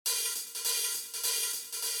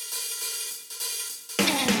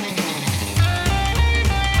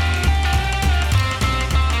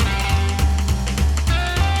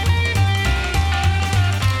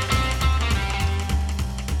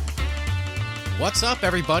What's up,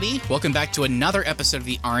 everybody? Welcome back to another episode of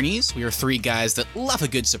The Arnies. We are three guys that love a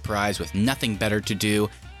good surprise with nothing better to do.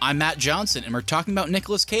 I'm Matt Johnson, and we're talking about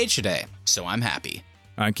Nicolas Cage today, so I'm happy.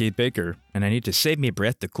 I'm Keith Baker, and I need to save me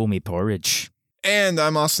breath to cool me porridge. And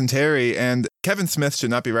I'm Austin Terry, and Kevin Smith should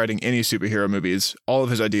not be writing any superhero movies. All of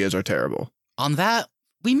his ideas are terrible. On that,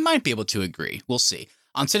 we might be able to agree. We'll see.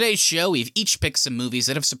 On today's show, we've each picked some movies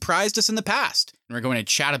that have surprised us in the past, and we're going to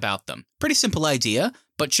chat about them. Pretty simple idea,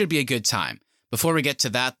 but should be a good time. Before we get to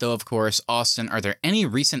that, though, of course, Austin, are there any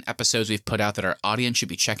recent episodes we've put out that our audience should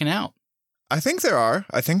be checking out? I think there are.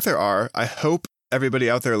 I hope everybody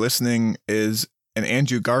out there listening is an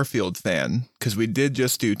Andrew Garfield fan, because we did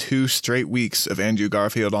just do 2 straight weeks of Andrew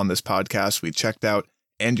Garfield on this podcast. We checked out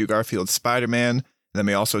Andrew Garfield's Spider-Man, and then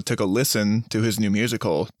we also took a listen to his new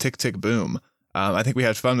musical, Tick, Tick, Boom. I think we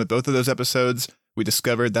had fun with both of those episodes. We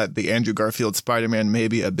discovered that the Andrew Garfield Spider-Man may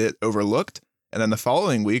be a bit overlooked. And then the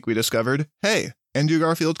following week, we discovered, hey, Andrew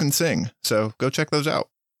Garfield can sing. So go check those out.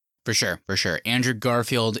 For sure. Andrew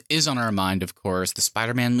Garfield is on our mind, of course. The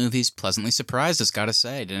Spider-Man movies pleasantly surprised us, gotta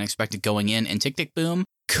say. Didn't expect it going in. And Tick, Tick, Boom,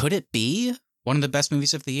 could it be one of the best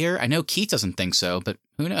movies of the year? I know Keith doesn't think so, but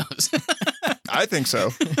who knows? I think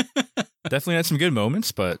so. Definitely had some good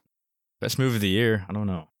moments, but best movie of the year, I don't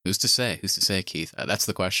know. Who's to say, Keith? That's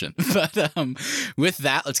the question. But with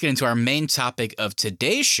that, let's get into our main topic of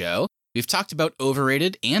today's show. We've talked about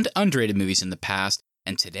overrated and underrated movies in the past,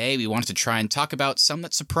 and today we wanted to try and talk about some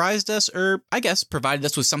that surprised us, or I guess provided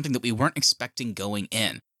us with something that we weren't expecting going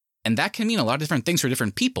in. And that can mean a lot of different things for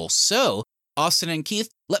different people. So, Austin and Keith,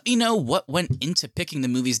 let me know what went into picking the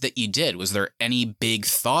movies that you did. Was there any big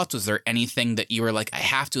thoughts? Was there anything that you were like, I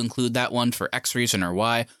have to include that one for X reason or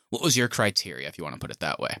Y? What was your criteria, if you want to put it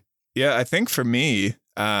that way? Yeah, I think for me,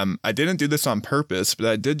 I didn't do this on purpose, but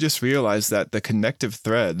I did just realize that the connective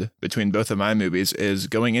thread between both of my movies is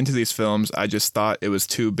going into these films, I just thought it was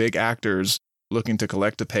 2 big actors looking to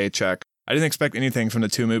collect a paycheck. I didn't expect anything from the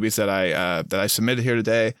 2 movies that I submitted here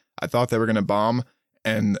today. I thought they were going to bomb,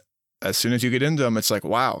 and as soon as you get into them, it's like,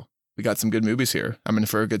 wow, we got some good movies here. I'm in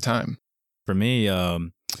for a good time. For me,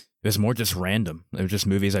 it was more just random. It was just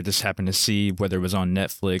movies I just happened to see, whether it was on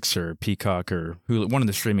Netflix or Peacock or Hulu, one of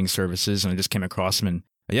the streaming services, and I just came across them. And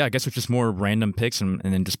yeah, I guess it was just more random picks and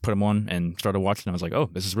then just put them on and started watching them. I was like, oh,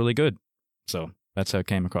 this is really good. So that's how it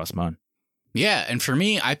came across mine. Yeah, and for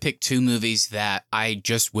me, I picked 2 movies that I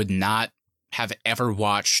just would not have ever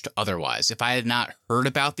watched otherwise. If I had not heard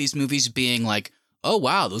about these movies being like, oh,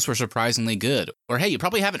 wow, those were surprisingly good. Or, hey, you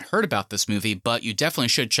probably haven't heard about this movie, but you definitely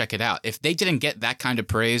should check it out. If they didn't get that kind of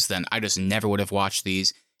praise, then I just never would have watched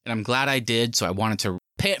these. And I'm glad I did, so I wanted to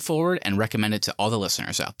pay it forward and recommend it to all the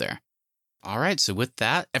listeners out there. All right, so with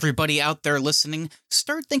that, everybody out there listening,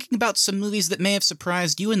 start thinking about some movies that may have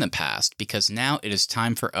surprised you in the past, because now it is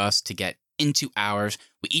time for us to get into ours.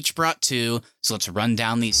 We each brought 2, so let's run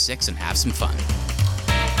down these 6 and have some fun.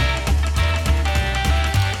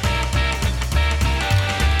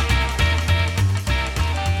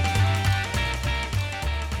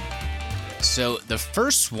 So the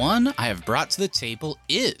first one I have brought to the table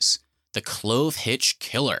is The Clove Hitch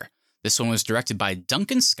Killer. This one was directed by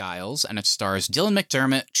Duncan Skiles, and it stars Dylan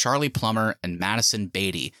McDermott, Charlie Plummer, and Madison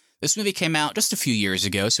Beatty. This movie came out just a few years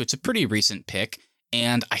ago, so it's a pretty recent pick,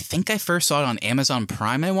 and I think I first saw it on Amazon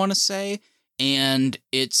Prime, I want to say, and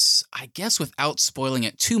it's, I guess without spoiling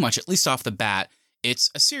it too much, at least off the bat, it's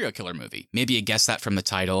a serial killer movie. Maybe you guessed that from the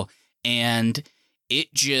title, and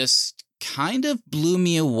it just kind of blew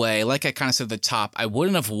me away. Like I kind of said at the top, I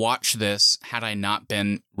wouldn't have watched this had I not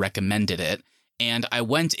been recommended it. And I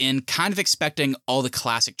went in kind of expecting all the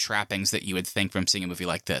classic trappings that you would think from seeing a movie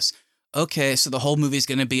like this. Okay, so the whole movie's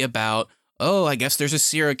going to be about, oh, I guess there's a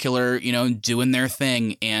serial killer, doing their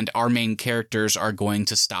thing, and our main characters are going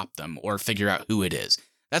to stop them or figure out who it is.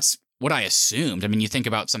 That's what I assumed. I mean, you think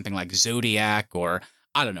about something like Zodiac or,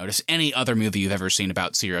 I don't know, just any other movie you've ever seen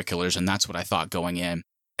about serial killers, and that's what I thought going in.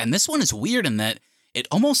 And this one is weird in that it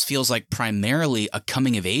almost feels like primarily a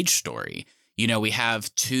coming-of-age story. We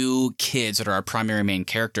have 2 kids that are our primary main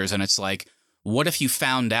characters, and it's like, what if you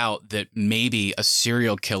found out that maybe a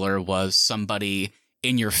serial killer was somebody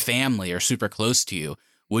in your family or super close to you?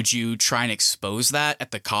 Would you try and expose that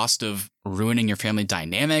at the cost of ruining your family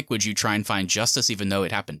dynamic? Would you try and find justice even though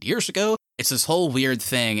it happened years ago? It's this whole weird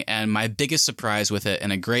thing, and my biggest surprise with it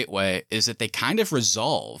in a great way is that they kind of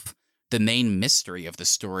resolve the main mystery of the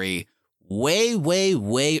story way, way,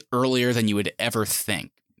 way earlier than you would ever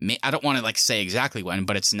think. I don't want to say exactly when,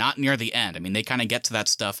 but it's not near the end. I mean, they kind of get to that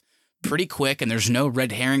stuff pretty quick, and there's no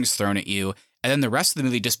red herrings thrown at you. And then the rest of the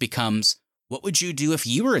movie just becomes, what would you do if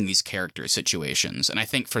you were in these character situations? And I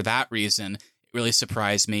think for that reason, really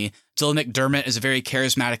surprised me. Dylan McDermott is a very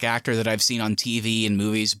charismatic actor that I've seen on TV and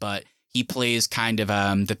movies, but he plays kind of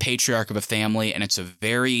the patriarch of a family, and it's a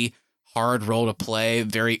very hard role to play,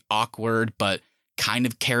 very awkward, but kind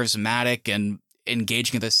of charismatic and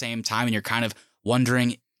engaging at the same time. And you're kind of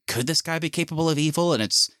wondering, could this guy be capable of evil? And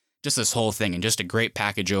it's just this whole thing, and just a great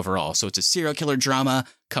package overall. So it's a serial killer drama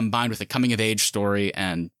combined with a coming of age story,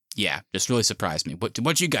 and yeah, just really surprised me. What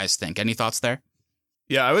do you guys think? Any thoughts there?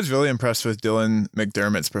 Yeah, I was really impressed with Dylan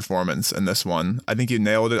McDermott's performance in this one. I think you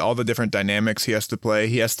nailed it. All the different dynamics he has to play.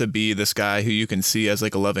 He has to be this guy who you can see as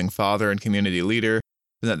like a loving father and community leader,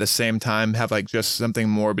 and at the same time have like just something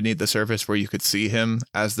more beneath the surface where you could see him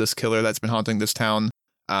as this killer that's been haunting this town.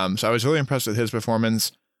 So I was really impressed with his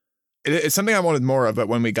performance. It's something I wanted more of, but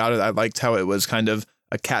when we got it, I liked how it was kind of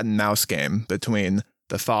a cat and mouse game between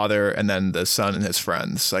the father and then the son and his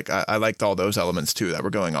friends. Like I liked all those elements too that were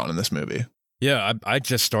going on in this movie. Yeah, I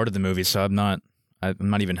just started the movie, so I'm not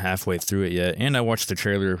even halfway through it yet. And I watched the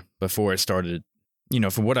trailer before it started. You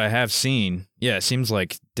know, from what I have seen, yeah, it seems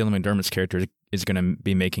like Dylan McDermott's character is going to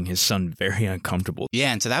be making his son very uncomfortable.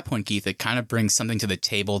 Yeah, and to that point, Keith, it kind of brings something to the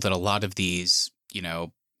table that a lot of these, you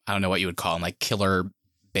know, I don't know what you would call them, like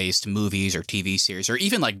killer-based movies or TV series, or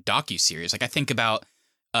even like docuseries. Like I think about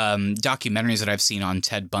documentaries that I've seen on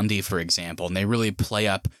Ted Bundy, for example, and they really play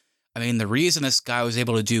up. I mean, the reason this guy was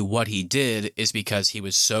able to do what he did is because he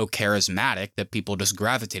was so charismatic that people just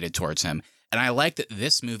gravitated towards him. And I like that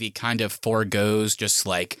this movie kind of forgoes just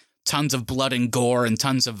like tons of blood and gore and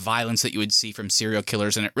tons of violence that you would see from serial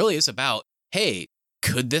killers. And it really is about, hey,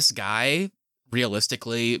 could this guy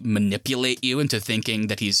realistically manipulate you into thinking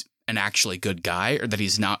that he's an actually good guy or that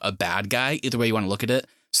he's not a bad guy? Either way you want to look at it.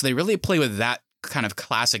 So they really play with that kind of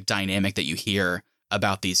classic dynamic that you hear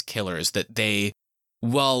about these killers, that they,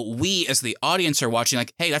 well, we as the audience are watching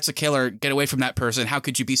like, hey, that's a killer, get away from that person, how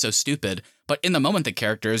could you be so stupid? But in the moment, the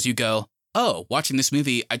characters, you go, oh, watching this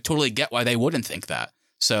movie, I totally get why they wouldn't think that.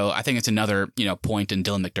 So I think it's another, you know, point in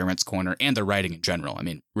Dylan McDermott's corner and the writing in general. I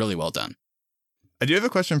mean, really well done. I do have a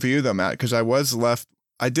question for you though, Matt, because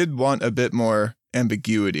I did want a bit more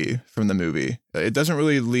ambiguity from the movie. It doesn't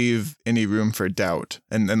really leave any room for doubt.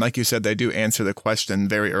 And like you said, they do answer the question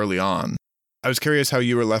very early on. I was curious how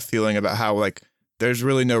you were left feeling about how like there's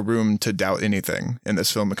really no room to doubt anything in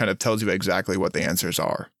this film. It kind of tells you exactly what the answers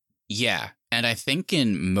are. Yeah. And I think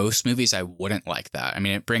in most movies, I wouldn't like that. I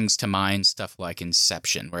mean, it brings to mind stuff like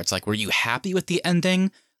Inception, where it's like, were you happy with the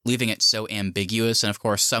ending, leaving it so ambiguous? And of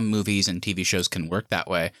course, some movies and TV shows can work that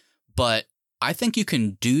way. But I think you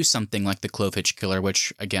can do something like The Clove Hitch Killer,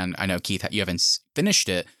 which, again, I know, Keith, you haven't finished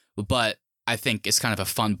it, but I think it's kind of a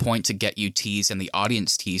fun point to get you teased and the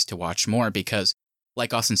audience teased to watch more because,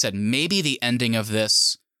 like Austin said, maybe the ending of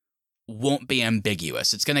this won't be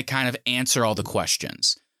ambiguous. It's going to kind of answer all the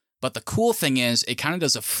questions. But the cool thing is it kind of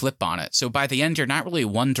does a flip on it. So by the end, you're not really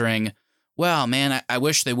wondering, well, man, I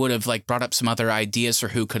wish they would have like brought up some other ideas for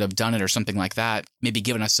who could have done it or something like that, maybe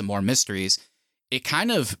given us some more mysteries. It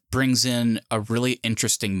kind of brings in a really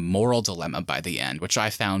interesting moral dilemma by the end, which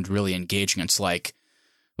I found really engaging. It's like,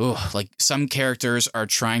 oh, like some characters are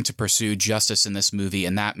trying to pursue justice in this movie,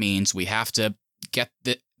 and that means we have to get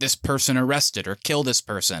this person arrested or kill this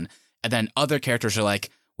person. And then other characters are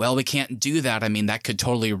like, well, we can't do that. I mean, that could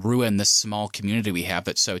totally ruin this small community we have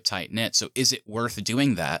that's so tight-knit. So is it worth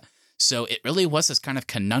doing that? So it really was this kind of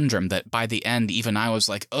conundrum that by the end, even I was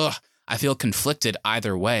like, ugh, I feel conflicted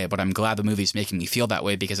either way, but I'm glad the movie's making me feel that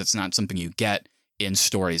way because it's not something you get in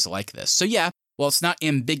stories like this. So yeah, while it's not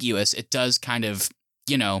ambiguous, it does kind of,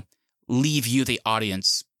 you know, leave you, the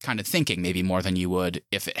audience, kind of thinking maybe more than you would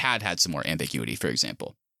if it had some more ambiguity, for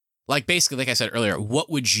example. Like basically, like I said earlier, what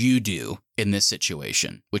would you do in this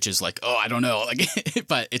situation? Which is like, oh, I don't know. Like,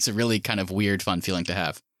 but it's a really kind of weird, fun feeling to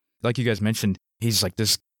have. Like you guys mentioned, he's like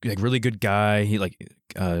this like really good guy. He like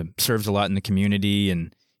serves a lot in the community,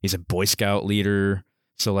 and he's a Boy Scout leader.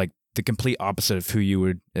 So like the complete opposite of who you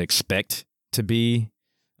would expect to be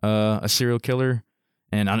a serial killer.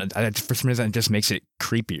 And for some reason, it just makes it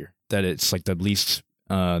creepier that it's like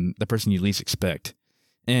the person you least expect.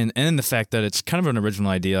 And then the fact that it's kind of an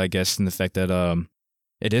original idea, I guess, and the fact that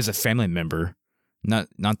it is a family member, not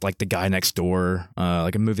like the guy next door.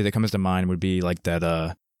 Like a movie that comes to mind would be like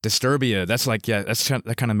that Disturbia. That's like, yeah, that's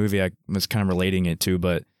that kind of movie I was kind of relating it to,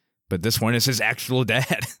 but this one is his actual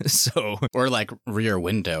dad. So or like Rear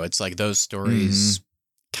Window. It's like those stories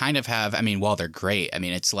kind of have, I mean, while they're great, I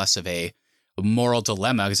mean, it's less of a moral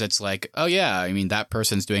dilemma because it's like, oh yeah, I mean, that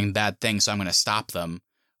person's doing bad things, so I'm going to stop them.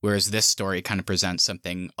 Whereas this story kind of presents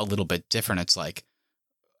something a little bit different. It's like,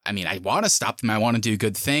 I mean, I want to stop them. I want to do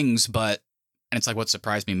good things, and it's like what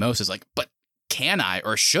surprised me most is like, but can I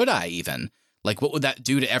or should I even? Like, what would that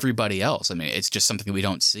do to everybody else? I mean, it's just something we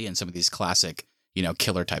don't see in some of these classic,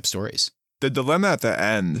 killer type stories. The dilemma at the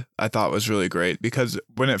end I thought was really great, because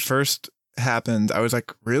when it first happened, I was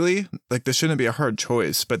like, really? Like, this shouldn't be a hard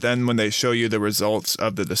choice. But then when they show you the results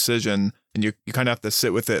of the decision and you kind of have to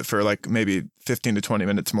sit with it for like maybe 15 to 20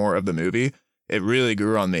 minutes more of the movie, it really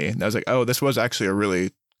grew on me. And I was like, oh, this was actually a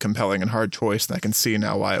really compelling and hard choice. And I can see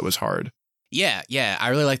now why it was hard. Yeah. I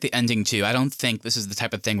really like the ending too. I don't think this is the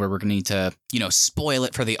type of thing where we're going to need to, spoil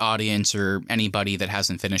it for the audience or anybody that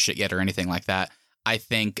hasn't finished it yet or anything like that. I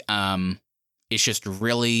think it's just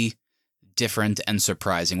really different and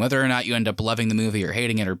surprising. Whether or not you end up loving the movie or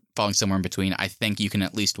hating it or falling somewhere in between, I think you can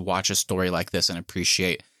at least watch a story like this and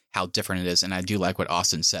appreciate how different it is. And I do like what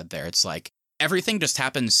Austin said there. It's like everything just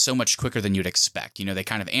happens so much quicker than you'd expect. They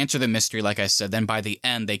kind of answer the mystery, like I said. Then by the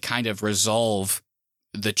end, they kind of resolve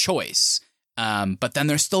the choice. But then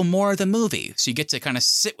there's still more of the movie. So you get to kind of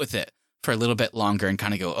sit with it for a little bit longer and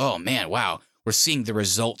kind of go, oh man, wow, we're seeing the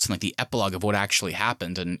results and like the epilogue of what actually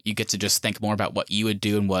happened. And you get to just think more about what you would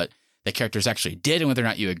do and what the characters actually did and whether or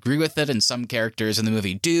not you agree with it. And some characters in the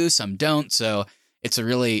movie do, some don't. So it's a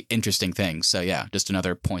really interesting thing. So yeah, just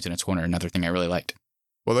another point in its corner, another thing I really liked.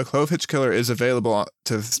 Well, The Clove Hitch Killer is available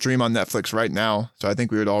to stream on Netflix right now. So I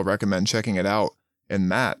think we would all recommend checking it out. And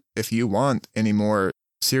Matt, if you want any more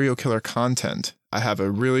serial killer content, I have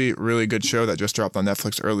a really, really good show that just dropped on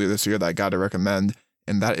Netflix earlier this year that I got to recommend.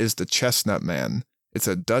 And that is The Chestnut Man. It's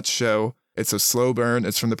a Dutch show. It's a slow burn.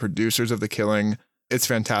 It's from the producers of The Killing. It's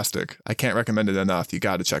fantastic. I can't recommend it enough. You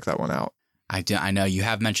got to check that one out. I know you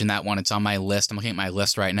have mentioned that one. It's on my list. I'm looking at my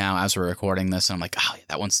list right now as we're recording this. And I'm like, oh, yeah,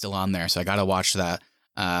 that one's still on there. So I got to watch that.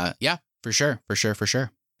 Yeah, for sure.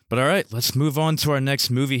 But all right, let's move on to our next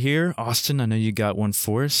movie here. Austin, I know you got one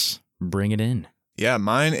for us. Bring it in. Yeah,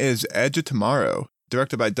 mine is Edge of Tomorrow,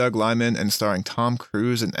 directed by Doug Liman and starring Tom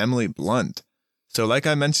Cruise and Emily Blunt. So like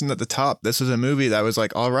I mentioned at the top, this is a movie that was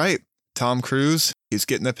like, all right, Tom Cruise, he's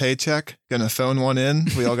getting a paycheck, gonna phone one in.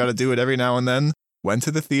 We all got to do it every now and then. Went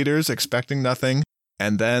to the theaters expecting nothing.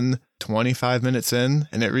 And then 25 minutes in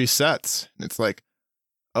and it resets. And it's like,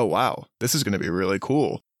 oh, wow, this is going to be really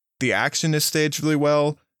cool. The action is staged really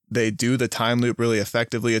well. They do the time loop really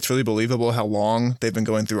effectively. It's really believable how long they've been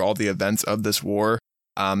going through all the events of this war.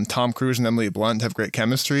 Tom Cruise and Emily Blunt have great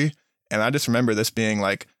chemistry. And I just remember this being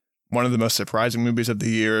like one of the most surprising movies of the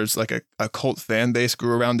years. Like a cult fan base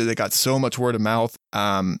grew around it. It got so much word of mouth.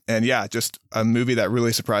 And yeah, just a movie that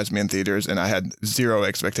really surprised me in theaters. And I had zero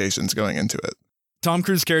expectations going into it. Tom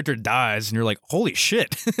Cruise's character dies and you're like, holy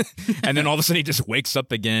shit. And then all of a sudden he just wakes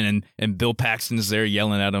up again and Bill Paxton's there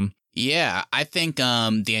yelling at him. Yeah, I think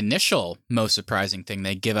the initial most surprising thing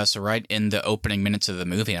they give us right in the opening minutes of the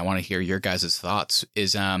movie, and I want to hear your guys' thoughts,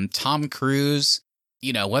 is Tom Cruise.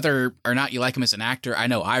 Whether or not you like him as an actor, I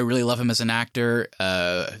know I really love him as an actor,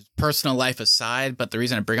 personal life aside, but the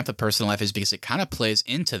reason I bring up the personal life is because it kind of plays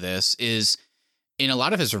into this is in a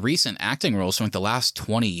lot of his recent acting roles from like the last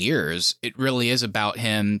 20 years, it really is about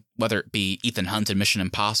him, whether it be Ethan Hunt in Mission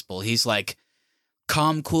Impossible. He's like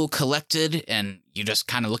calm, cool, collected, and you just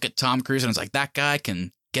kind of look at Tom Cruise and it's like, that guy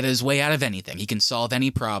can get his way out of anything. He can solve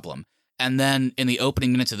any problem. And then in the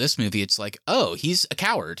opening minutes of this movie, it's like, oh, he's a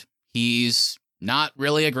coward. He's not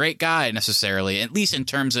really a great guy necessarily, at least in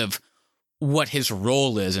terms of what his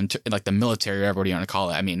role is in like the military or whatever you want to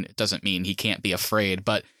call it. I mean, it doesn't mean he can't be afraid,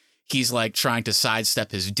 but he's like trying to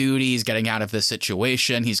sidestep his duties, getting out of this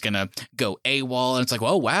situation. He's going to go AWOL. And it's like,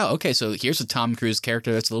 oh, wow. Okay, so here's a Tom Cruise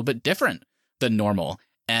character that's a little bit different than normal.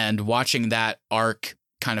 And watching that arc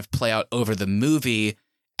kind of play out over the movie,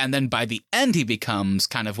 and then by the end he becomes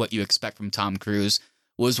kind of what you expect from Tom Cruise,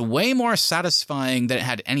 was way more satisfying than it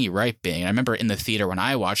had any right being. And I remember in the theater when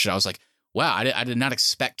I watched it, I was like, wow, I did not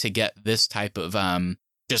expect to get this type of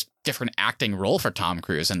just different acting role for Tom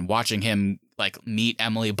Cruise. And watching him like meet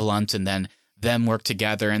Emily Blunt and then them work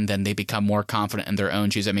together and then they become more confident in their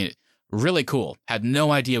own shoes. I mean, really cool. Had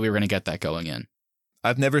no idea we were going to get that going in.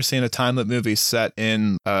 I've never seen a time loop movie set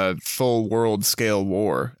in a full world scale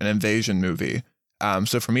war, an invasion movie.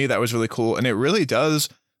 So for me, that was really cool. And it really does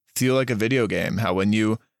feel like a video game, how when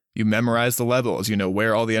you memorize the levels, you know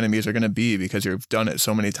where all the enemies are going to be because you've done it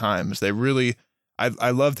so many times. They really, I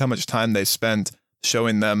loved how much time they spent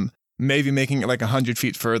showing them maybe making it like 100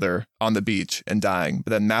 feet further on the beach and dying, but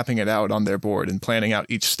then mapping it out on their board and planning out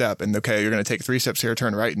each step. And okay, you're going to take 3 steps here,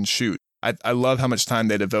 turn right and shoot. I love how much time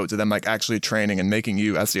they devote to them, like actually training and making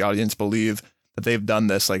you as the audience believe that they've done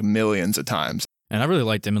this like millions of times. And I really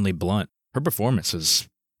liked Emily Blunt. Her performance is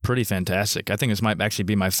pretty fantastic. I think this might actually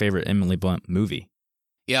be my favorite Emily Blunt movie.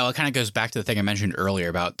 Yeah, well, it kind of goes back to the thing I mentioned earlier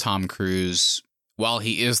about Tom Cruise while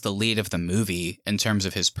he is the lead of the movie in terms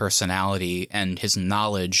of his personality and his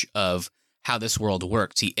knowledge of how this world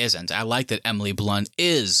works, he isn't. I like that Emily Blunt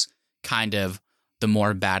is kind of the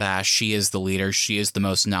more badass. She is the leader. She is the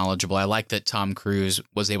most knowledgeable. I like that Tom Cruise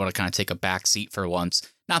was able to kind of take a back seat for once.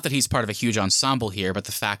 Not that he's part of a huge ensemble here, but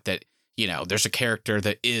the fact that, you know, there's a character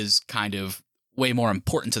that is kind of way more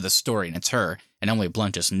important to the story, and it's her. And Emily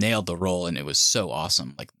Blunt just nailed the role, and it was so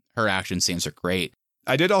awesome. Like, her action scenes are great.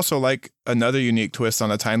 I did also like another unique twist on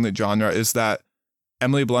the time loop genre is that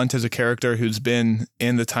Emily Blunt is a character who's been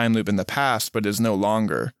in the time loop in the past, but is no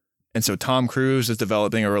longer. And so Tom Cruise is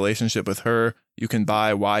developing a relationship with her. You can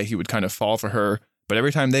buy why he would kind of fall for her. But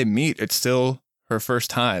every time they meet, it's still her first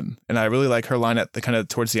time. And I really like her line at the kind of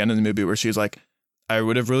towards the end of the movie where she's like, I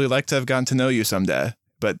would have really liked to have gotten to know you someday,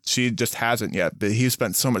 but she just hasn't yet. But he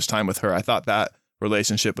spent so much time with her. I thought that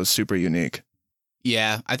relationship was super unique.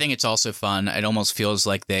 Yeah, I think it's also fun. It almost feels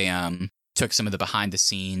like they took some of the behind the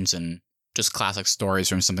scenes and just classic stories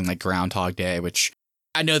from something like Groundhog Day, which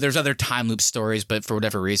I know there's other time loop stories, but for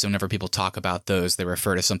whatever reason, whenever people talk about those, they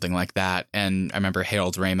refer to something like that. And I remember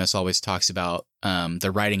Harold Ramis always talks about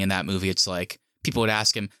the writing in that movie. It's like people would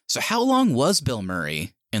ask him, so how long was Bill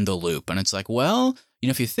Murray in the loop? And it's like, well, you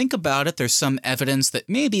know, if you think about it, there's some evidence that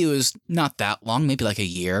maybe it was not that long, maybe like a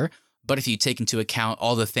year. But if you take into account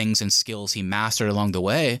all the things and skills he mastered along the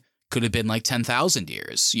way, could have been like 10,000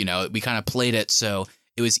 years. You know, we kind of played it so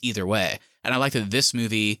it was either way. And I like that this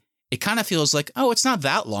movie, it kind of feels like, oh, it's not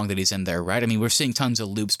that long that he's in there, right? I mean, we're seeing tons of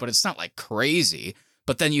loops, but it's not like crazy.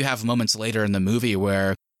 But then you have moments later in the movie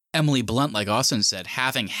where Emily Blunt, like Austin said,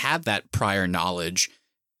 having had that prior knowledge,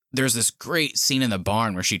 there's this great scene in the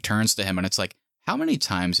barn where she turns to him and it's like, how many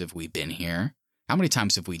times have we been here? How many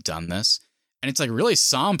times have we done this? And it's like really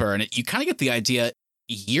somber, and you kind of get the idea,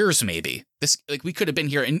 years maybe. This, like, we could have been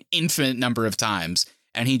here an infinite number of times,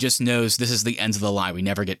 and he just knows this is the end of the line. We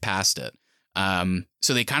never get past it.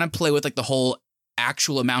 So they kind of play with like the whole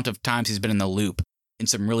actual amount of times he's been in the loop in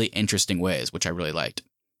some really interesting ways, which I really liked.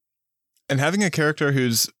 And having a character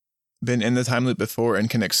who's been in the time loop before and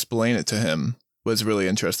can explain it to him was really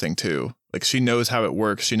interesting too. Like, she knows how it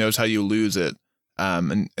works. She knows how you lose it.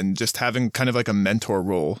 And just having kind of like a mentor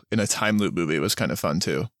role in a time loop movie was kind of fun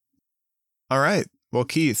too. All right. Well,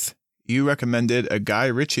 Keith, you recommended a Guy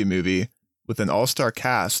Ritchie movie with an all-star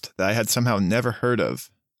cast that I had somehow never heard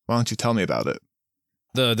of. Why don't you tell me about it?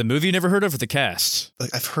 The movie you never heard of, or the cast?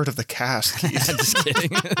 Like, I've heard of the cast, Keith. Just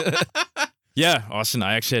kidding. Yeah, Austin,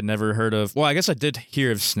 I actually had never heard of. Well, I guess I did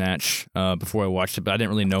hear of Snatch before I watched it, but I didn't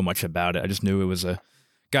really know much about it. I just knew it was a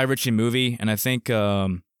Guy Ritchie movie, and I think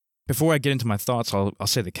before I get into my thoughts, I'll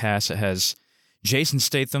say the cast. It has Jason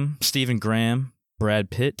Statham, Stephen Graham, Brad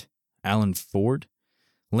Pitt, Alan Ford,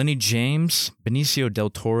 Lenny James, Benicio del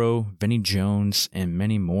Toro, Vinnie Jones, and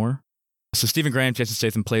many more. So Stephen Graham, Jason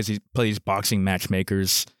Statham play these boxing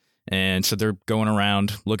matchmakers, and so they're going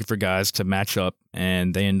around looking for guys to match up,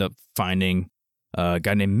 and they end up finding a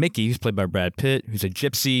guy named Mickey, who's played by Brad Pitt, who's a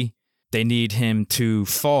gypsy. They need him to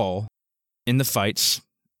fall in the fights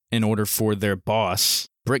in order for their boss,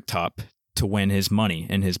 Bricktop, to win his money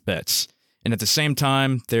and his bets. And at the same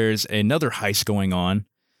time, there's another heist going on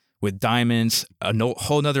with diamonds, a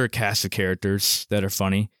whole nother cast of characters that are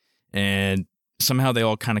funny, and somehow they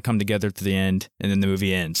all kind of come together to the end, and then the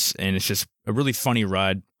movie ends. And it's just a really funny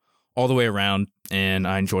ride all the way around, and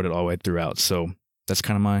I enjoyed it all the way throughout. So that's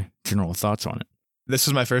kind of my general thoughts on it. This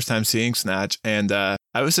was my first time seeing Snatch, and I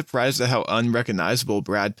was surprised at how unrecognizable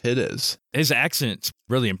Brad Pitt is. His accent's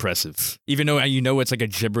really impressive. Even though you know it's like a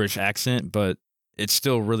gibberish accent, but it's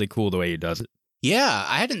still really cool the way he does it. Yeah,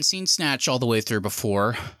 I hadn't seen Snatch all the way through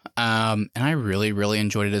before, and I really, really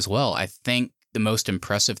enjoyed it as well. I think the most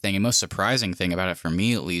impressive thing and most surprising thing about it, for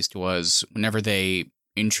me at least, was whenever they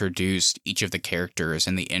introduced each of the characters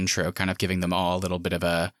in the intro, kind of giving them all a little bit of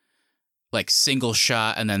a like single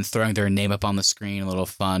shot and then throwing their name up on the screen, a little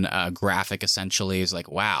fun graphic essentially, is like,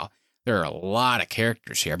 wow, there are a lot of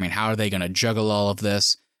characters here. I mean, how are they going to juggle all of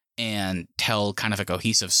this and tell kind of a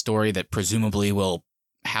cohesive story that presumably will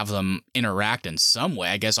have them interact in some way?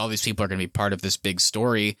 I guess all these people are going to be part of this big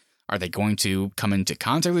story. Are they going to come into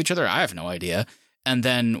contact with each other? I have no idea. And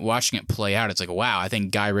then watching it play out, it's like, wow, I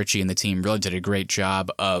think Guy Ritchie and the team really did a great job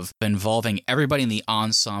of involving everybody in the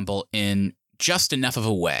ensemble in just enough of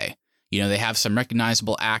a way. You know, they have some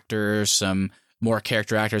recognizable actors, some more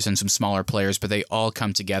character actors, and some smaller players, but they all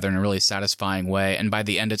come together in a really satisfying way. And by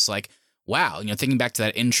the end, it's like, wow, you know, thinking back to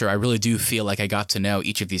that intro, I really do feel like I got to know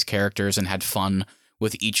each of these characters and had fun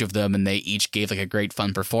with each of them. And they each gave like a great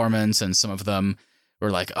fun performance. And some of them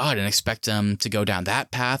were like, oh, I didn't expect them to go down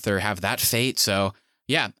that path or have that fate. So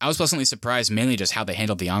Yeah, I was pleasantly surprised, mainly just how they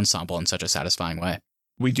handled the ensemble in such a satisfying way.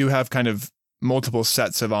 We do have kind of multiple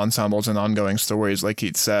sets of ensembles and ongoing stories, like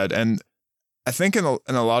Keith said. And I think in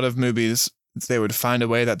a lot of movies, they would find a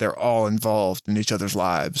way that they're all involved in each other's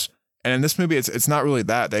lives. And in this movie, it's not really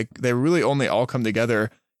that. They really only all come together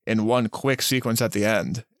in one quick sequence at the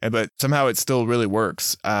end. But somehow it still really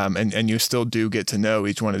works. And you still do get to know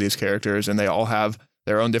each one of these characters, and they all have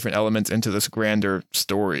their own different elements into this grander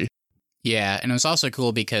story. Yeah, and it was also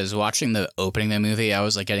cool because watching the opening of the movie, I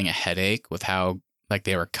was like getting a headache with how like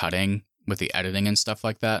they were cutting with the editing and stuff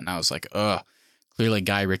like that. And I was like, ugh, clearly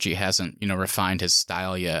Guy Ritchie hasn't, refined his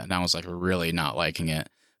style yet. And I was like really not liking it.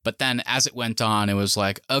 But then as it went on, it was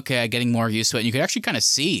like, okay, getting more used to it. And you could actually kind of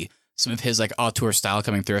see some of his like auteur style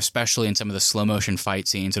coming through, especially in some of the slow motion fight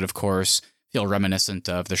scenes that, of course, feel reminiscent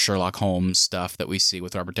of the Sherlock Holmes stuff that we see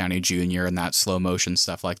with Robert Downey Jr. and that slow motion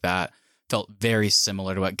stuff like that. Felt very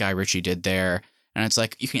similar to what Guy Ritchie did there. And it's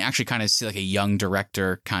like you can actually kind of see like a young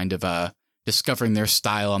director kind of discovering their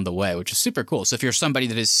style on the way, which is super cool. So if you're somebody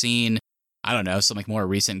that has seen, I don't know, some like more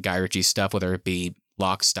recent Guy Ritchie stuff, whether it be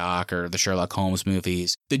Lock, Stock, or the Sherlock Holmes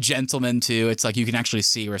movies, The Gentleman too, it's like you can actually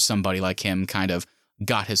see where somebody like him kind of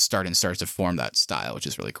got his start and starts to form that style, which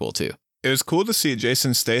is really cool too. It was cool to see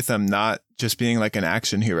Jason Statham not just being like an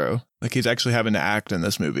action hero. Like he's actually having to act in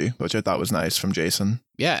this movie, which I thought was nice from Jason.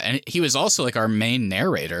 Yeah, and he was also like our main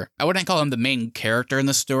narrator. I wouldn't call him the main character in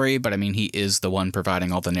the story, but I mean, he is the one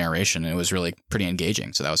providing all the narration, and it was really pretty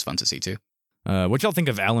engaging, so that was fun to see too. What y'all think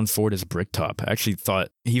of Alan Ford as Bricktop? I actually thought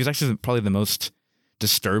he was actually probably the most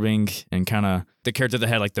disturbing and kind of the character that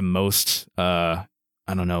had like the most,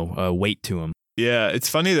 weight to him. Yeah, it's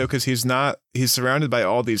funny though, because he's surrounded by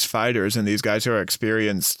all these fighters and these guys who are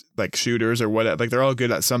experienced like shooters or whatever. Like they're all good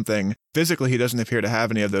at something. Physically, he doesn't appear to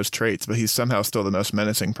have any of those traits, but he's somehow still the most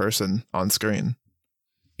menacing person on screen.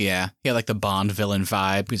 Yeah, he had like the Bond villain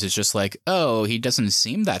vibe because it's just like, oh, he doesn't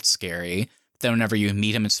seem that scary. Then whenever you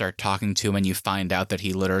meet him and start talking to him and you find out that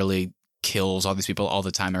he literally kills all these people all the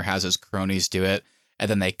time or has his cronies do it, and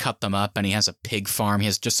then they cut them up and he has a pig farm. He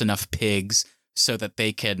has just enough pigs so that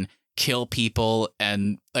they can kill people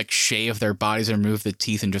and like shave their bodies and remove the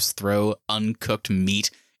teeth and just throw uncooked meat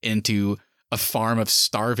into a farm of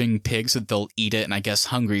starving pigs that they'll eat it. And I guess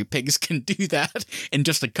hungry pigs can do that in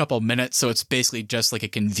just a couple minutes. So it's basically just like a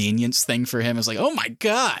convenience thing for him. It's like, oh my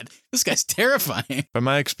God, this guy's terrifying. From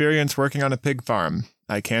my experience working on a pig farm,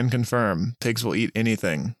 I can confirm pigs will eat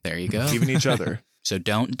anything. There you go. Even each other. So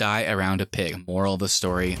don't die around a pig. Moral of the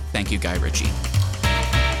story. Thank you, Guy Ritchie.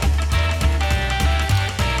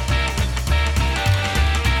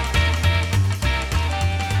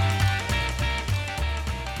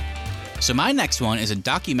 So my next one is a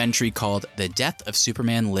documentary called The Death of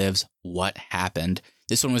Superman Lives, What Happened?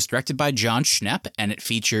 This one was directed by John Schnepp, and it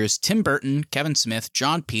features Tim Burton, Kevin Smith,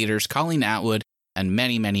 John Peters, Colleen Atwood, and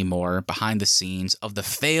many, many more behind the scenes of the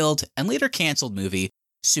failed and later canceled movie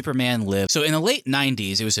Superman Lives. So in the late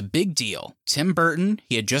 90s, it was a big deal. Tim Burton,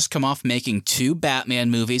 he had just come off making 2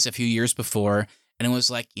 Batman movies a few years before, and it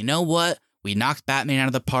was like, you know what? We knocked Batman out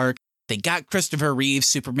of the park. They got Christopher Reeve's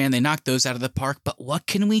Superman. They knocked those out of the park. But what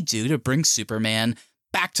can we do to bring Superman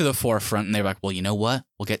back to the forefront? And they're like, well, you know what?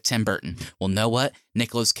 We'll get Tim Burton. Well, know what?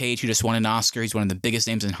 Nicolas Cage, who just won an Oscar. He's one of the biggest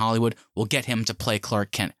names in Hollywood. We'll get him to play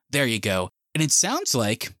Clark Kent. There you go. And it sounds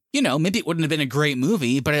like, maybe it wouldn't have been a great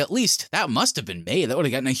movie, but at least that must have been made. That would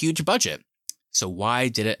have gotten a huge budget. So why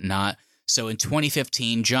did it not? So in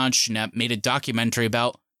 2015, John Schnepp made a documentary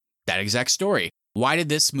about that exact story. Why did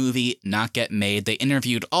this movie not get made? They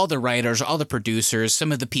interviewed all the writers, all the producers,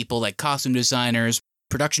 some of the people like costume designers,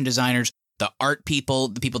 production designers, the art people,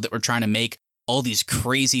 the people that were trying to make all these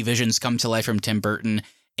crazy visions come to life from Tim Burton.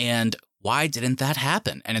 And why didn't that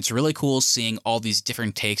happen? And it's really cool seeing all these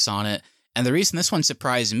different takes on it. And the reason this one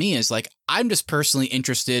surprised me is like, I'm just personally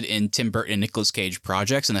interested in Tim Burton and Nicolas Cage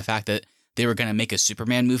projects, and the fact that they were going to make a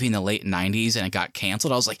Superman movie in the late 90s and it got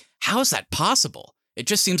canceled. I was like, how is that possible? It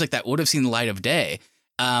just seems like that would have seen the light of day.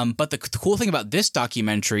 But the cool thing about this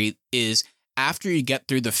documentary is after you get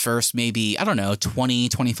through the first maybe, 20,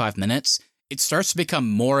 25 minutes, it starts to become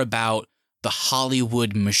more about the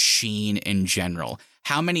Hollywood machine in general.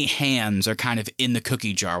 How many hands are kind of in the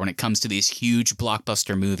cookie jar when it comes to these huge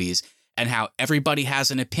blockbuster movies, and how everybody has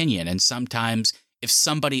an opinion. And sometimes if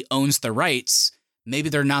somebody owns the rights, maybe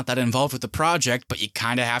they're not that involved with the project, but you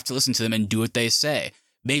kind of have to listen to them and do what they say.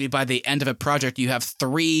 Maybe by the end of a project, you have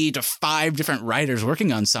 3 to 5 different writers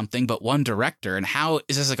working on something, but one director. And how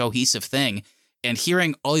is this a cohesive thing? And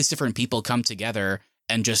hearing all these different people come together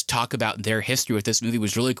and just talk about their history with this movie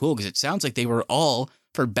was really cool, because it sounds like they were all,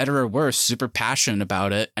 for better or worse, super passionate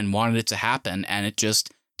about it and wanted it to happen. And it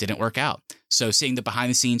just didn't work out. So seeing the behind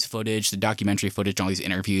the scenes footage, the documentary footage, all these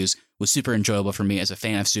interviews was super enjoyable for me as a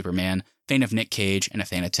fan of Superman, fan of Nick Cage, and a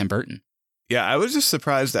fan of Tim Burton. Yeah, I was just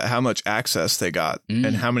surprised at how much access they got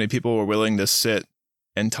and how many people were willing to sit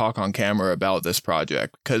and talk on camera about this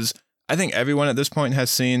project. Because I think everyone at this point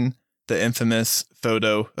has seen the infamous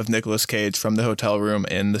photo of Nicolas Cage from the hotel room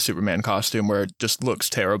in the Superman costume where it just looks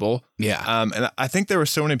terrible. Yeah. And I think there were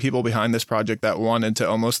so many people behind this project that wanted to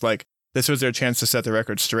almost like, this was their chance to set the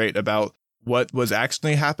record straight about what was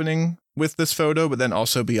actually happening with this photo, but then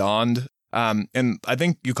also beyond. And I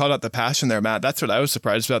think you called out the passion there, Matt. That's what I was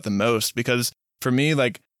surprised about the most, because for me,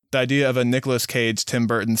 like, the idea of a Nicolas Cage, Tim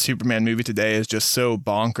Burton Superman movie today is just so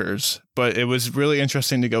bonkers. But it was really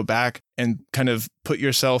interesting to go back and kind of put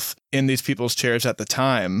yourself in these people's chairs at the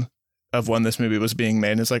time of when this movie was being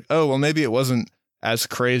made. And it's like, oh, well, maybe it wasn't as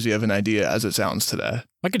crazy of an idea as it sounds today.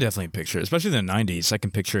 I could definitely picture it, especially in the 90s. I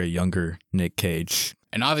can picture a younger Nick Cage.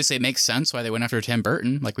 And obviously it makes sense why they went after Tim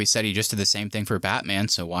Burton. Like we said, he just did the same thing for Batman,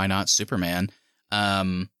 so why not Superman?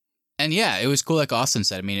 And yeah, it was cool, like Austin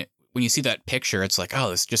said. I mean, when you see that picture, it's like,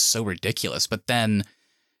 oh, it's just so ridiculous. But then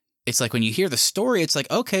it's like when you hear the story, it's like,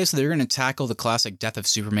 okay, so they're going to tackle the classic death of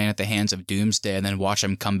Superman at the hands of Doomsday and then watch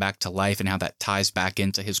him come back to life and how that ties back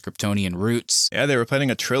into his Kryptonian roots. Yeah, they were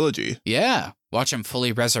planning a trilogy. Yeah, watch him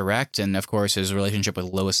fully resurrect. And of course, his relationship with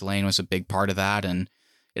Lois Lane was a big part of that. And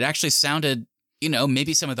it actually sounded, you know,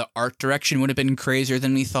 maybe some of the art direction would have been crazier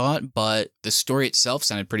than we thought, but the story itself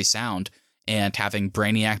sounded pretty sound. And having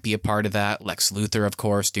Brainiac be a part of that, Lex Luthor, of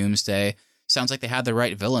course, Doomsday, sounds like they had the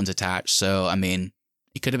right villains attached. So, I mean,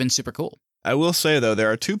 it could have been super cool. I will say, though,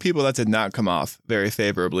 there are two people that did not come off very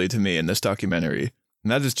favorably to me in this documentary,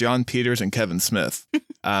 and that is Jon Peters and Kevin Smith.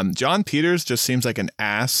 Jon Peters just seems like an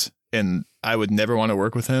ass, and I would never want to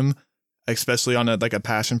work with him, especially on a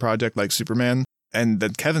passion project like Superman. And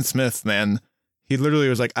then Kevin Smith, man, he literally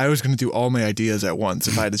was like, I was going to do all my ideas at once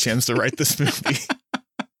if I had the chance to write this movie.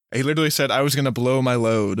 He literally said, I was going to blow my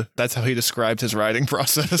load. That's how he described his writing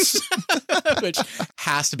process. Which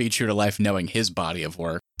has to be true to life, knowing his body of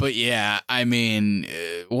work. But yeah, I mean,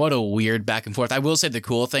 what a weird back and forth. I will say the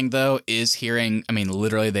cool thing, though, is hearing, I mean,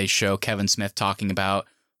 literally they show Kevin Smith talking about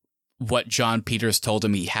what Jon Peters told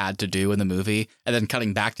him he had to do in the movie, and then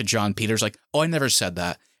cutting back to Jon Peters like, oh, I never said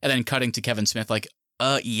that. And then cutting to Kevin Smith like,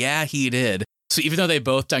 yeah, he did. So even though they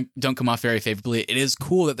both don't come off very favorably, it is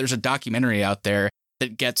cool that there's a documentary out there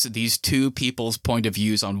that gets these two people's point of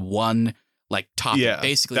views on one topic. Yeah,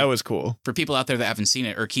 basically, that was cool. For people out there that haven't seen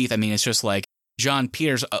it, or Keith, I mean, it's just like Jon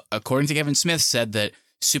Peters, according to Kevin Smith, said that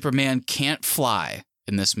Superman can't fly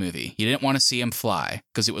in this movie. He didn't want to see him fly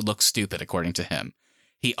because it would look stupid, according to him.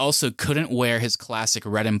 He also couldn't wear his classic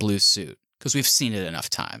red and blue suit because we've seen it enough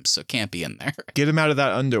times, so it can't be in there. Get him out of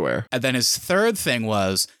that underwear. And then his third thing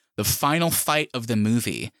was the final fight of the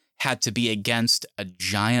movie had to be against a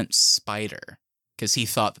giant spider, because he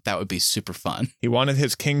thought that would be super fun. He wanted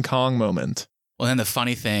his King Kong moment. Well, then the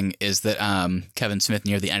funny thing is that Kevin Smith,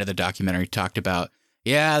 near the end of the documentary, talked about,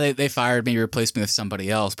 yeah, they fired me, replaced me with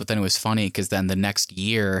somebody else. But then it was funny because then the next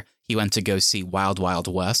year, he went to go see Wild Wild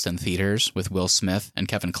West in theaters with Will Smith and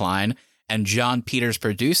Kevin Kline. And Jon Peters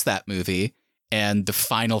produced that movie. And the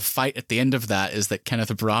final fight at the end of that is that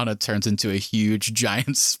Kenneth Branagh turns into a huge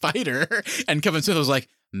giant spider. And Kevin Smith was like,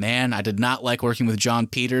 man, I did not like working with Jon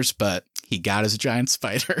Peters, but he got his giant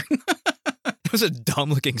spider. It was a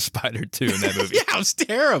dumb-looking spider, too, in that movie. Yeah, it was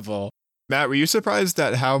terrible. Matt, were you surprised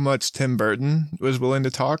at how much Tim Burton was willing to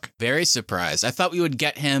talk? Very surprised. I thought we would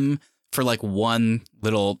get him for one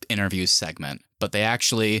little interview segment, but they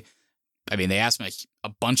actually, I mean, they asked him a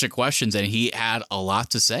bunch of questions and he had a lot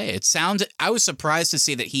to say. I was surprised to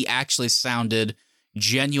see that he actually sounded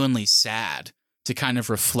genuinely sad to kind of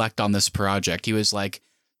reflect on this project. He was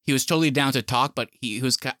totally down to talk, but he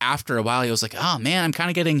was, after a while, he was like, oh man, I'm kind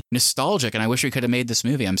of getting nostalgic and I wish we could have made this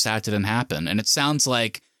movie. I'm sad it didn't happen. And it sounds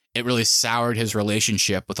like it really soured his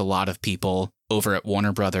relationship with a lot of people over at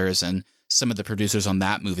Warner Brothers and some of the producers on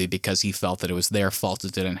that movie because he felt that it was their fault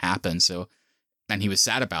it didn't happen. So, and he was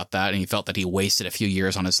sad about that. And he felt that he wasted a few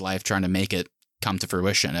years on his life trying to make it come to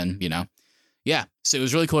fruition. And, yeah. So it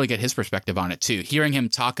was really cool to get his perspective on it too. Hearing him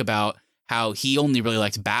talk about how he only really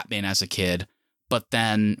liked Batman as a kid, but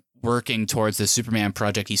then working towards the Superman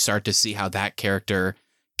project, he started to see how that character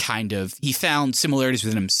he found similarities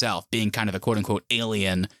within himself, being kind of a quote unquote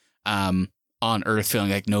alien on Earth, feeling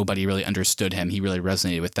like nobody really understood him. He really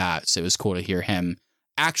resonated with that. So it was cool to hear him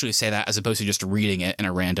actually say that as opposed to just reading it in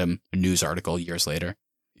a random news article years later.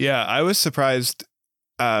 Yeah, I was surprised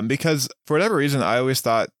because for whatever reason, I always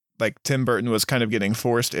thought Tim Burton was kind of getting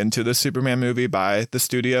forced into the Superman movie by the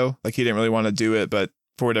studio. He didn't really want to do it, but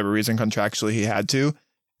for whatever reason, contractually, he had to.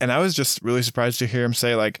 And I was just really surprised to hear him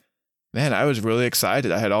say, like, man, I was really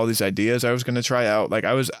excited. I had all these ideas I was going to try out. Like,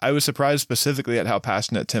 I was surprised specifically at how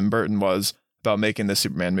passionate Tim Burton was about making the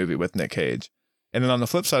Superman movie with Nick Cage. And then on the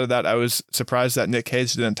flip side of that, I was surprised that Nick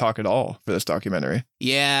Cage didn't talk at all for this documentary.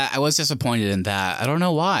 Yeah, I was disappointed in that. I don't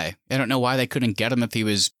know why. I don't know why they couldn't get him if he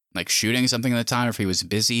was like shooting something at the time or if he was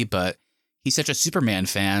busy, but he's such a Superman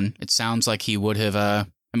fan. It sounds like he would have,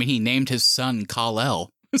 he named his son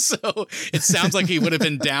Kal-El. So it sounds like he would have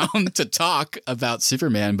been down to talk about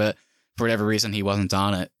Superman, but for whatever reason, he wasn't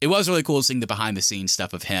on it. It was really cool seeing the behind the scenes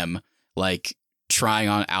stuff of him, like trying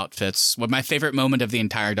on outfits. What my favorite moment of the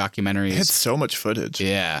entire documentary is. It had so much footage.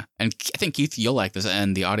 Yeah. And I think, Keith, you'll like this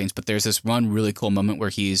and the audience, but there's this one really cool moment where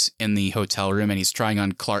he's in the hotel room and he's trying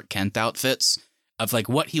on Clark Kent outfits of like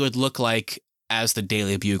what he would look like as the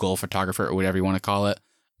Daily Bugle photographer or whatever you want to call it.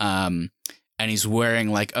 And he's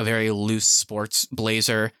wearing like a very loose sports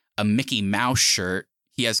blazer, a Mickey Mouse shirt.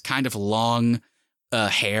 He has kind of long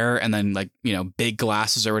hair and then like, big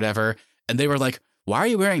glasses or whatever. And they were like, why are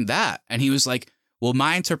you wearing that? And he was like, well,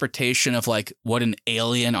 my interpretation of like what an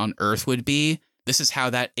alien on Earth would be, this is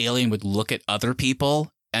how that alien would look at other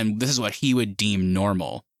people. And this is what he would deem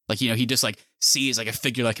normal. Like, he just like sees like a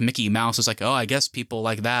figure like Mickey Mouse. It's like, oh, I guess people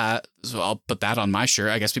like that. So I'll put that on my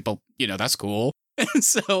shirt. I guess people, that's cool. And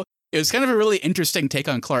so it was kind of a really interesting take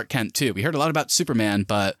on Clark Kent, too. We heard a lot about Superman,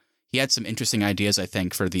 but he had some interesting ideas, I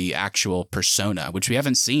think, for the actual persona, which we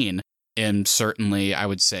haven't seen in certainly, I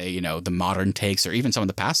would say, the modern takes or even some of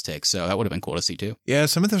the past takes. So that would have been cool to see, too. Yeah,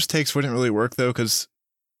 some of those takes wouldn't really work, though, because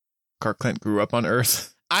Clark Kent grew up on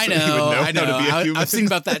Earth. I so know. I was thinking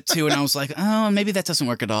about that, too, and I was like, oh, maybe that doesn't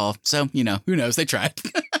work at all. So, who knows? They tried.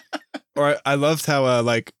 Or I loved how,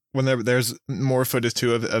 when there's more footage,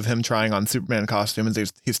 too, of him trying on Superman costumes,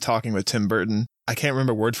 he's talking with Tim Burton. I can't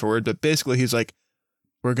remember word for word, but basically he's like,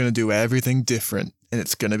 we're going to do everything different, and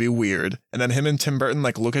it's going to be weird. And then him and Tim Burton,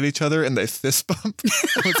 look at each other, and they fist bump.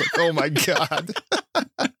 I was like, oh, my God.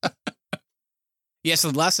 Yeah,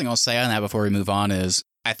 so the last thing I'll say on that before we move on is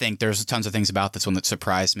I think there's tons of things about this one that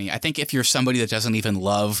surprised me. I think if you're somebody that doesn't even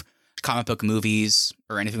love comic book movies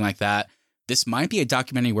or anything like that, this might be a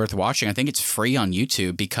documentary worth watching. I think it's free on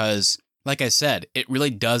YouTube because, like I said, it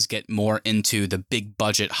really does get more into the big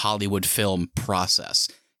budget Hollywood film process.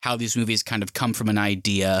 How these movies kind of come from an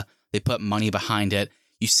idea, they put money behind it.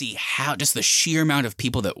 You see how just the sheer amount of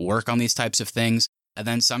people that work on these types of things. And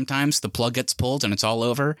then sometimes the plug gets pulled and it's all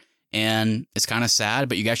over. And it's kind of sad,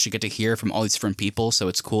 but you actually get to hear from all these different people. So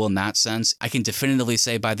it's cool in that sense. I can definitively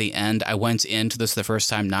say by the end, I went into this the first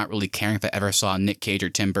time not really caring if I ever saw a Nick Cage or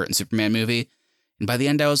Tim Burton Superman movie. And by the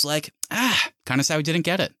end, I was like, kind of sad we didn't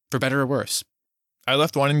get it, for better or worse. I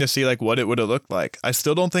left wanting to see what it would have looked like. I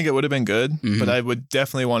still don't think it would have been good, but I would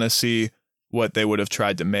definitely want to see what they would have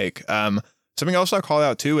tried to make. Something else I'll call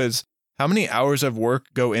out too is how many hours of work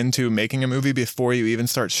go into making a movie before you even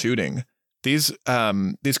start shooting. These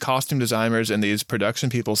costume designers and these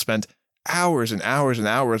production people spent hours and hours and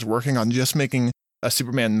hours working on just making a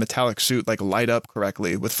Superman metallic suit light up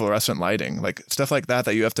correctly with fluorescent lighting, stuff like that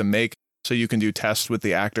you have to make so you can do tests with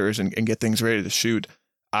the actors and get things ready to shoot.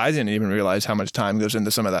 I didn't even realize how much time goes into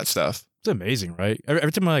some of that stuff. It's amazing, right?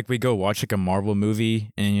 Every time we go watch a Marvel movie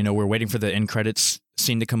and we're waiting for the end credits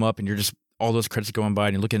scene to come up and you're just all those credits going by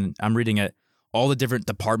and you're looking, I'm reading at all the different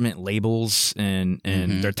department labels and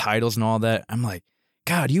their titles and all that. I'm like,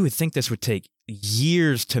 God, you would think this would take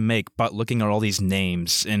years to make, but looking at all these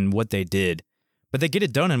names and what they did. But they get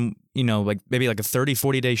it done in, maybe a 30,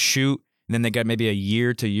 40-day shoot. And then they got maybe a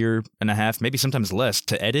year to year and a half, maybe sometimes less,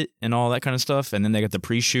 to edit and all that kind of stuff. And then they got the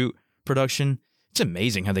pre-shoot production. It's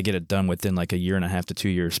amazing how they get it done within a year and a half to 2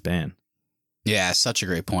 year span. Yeah, such a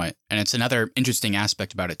great point. And it's another interesting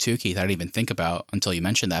aspect about it too, Keith, I didn't even think about until you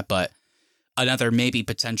mentioned that. But another maybe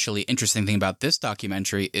potentially interesting thing about this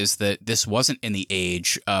documentary is that this wasn't in the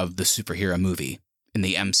age of the superhero movie in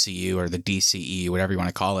the MCU or the DCE, whatever you want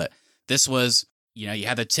to call it. This was, you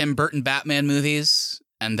had the Tim Burton Batman movies,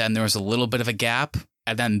 and then there was a little bit of a gap,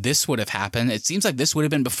 and then this would have happened. It seems like this would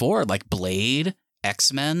have been before, Blade,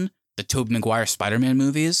 X-Men, the Tobey Maguire Spider-Man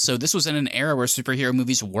movies. So this was in an era where superhero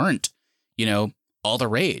movies weren't, all the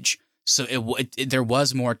rage. So there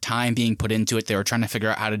was more time being put into it. They were trying to figure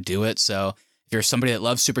out how to do it. So if you're somebody that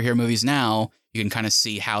loves superhero movies now, you can kind of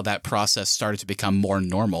see how that process started to become more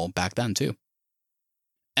normal back then too.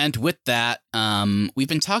 And with that, we've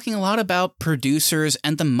been talking a lot about producers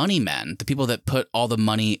and the money men, the people that put all the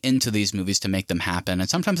money into these movies to make them happen. And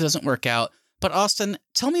sometimes it doesn't work out. But Austin,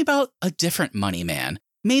 tell me about a different money man,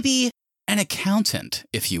 maybe an accountant,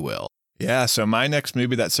 if you will. Yeah, so my next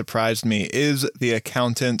movie that surprised me is The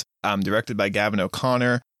Accountant, directed by Gavin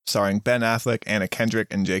O'Connor, starring Ben Affleck, Anna Kendrick,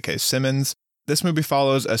 and J.K. Simmons. This movie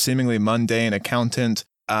follows a seemingly mundane accountant,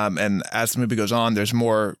 and as the movie goes on, there's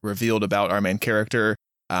more revealed about our main character.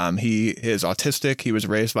 He is autistic. He was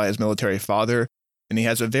raised by his military father, and he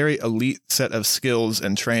has a very elite set of skills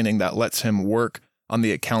and training that lets him work on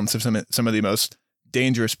the accounts of some of the most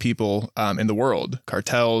dangerous people in the world: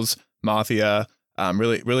 cartels, mafia,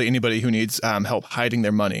 really anybody who needs help hiding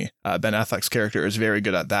their money. Ben Affleck's character is very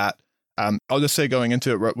good at that. I'll just say, going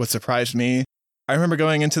into it, what surprised me, I remember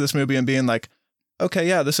going into this movie and being like, okay,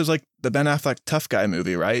 yeah, this is like the Ben Affleck tough guy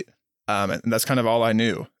movie, right? And that's kind of all I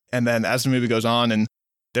knew. And then as the movie goes on, and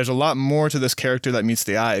there's a lot more to this character that meets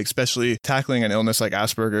the eye, especially tackling an illness like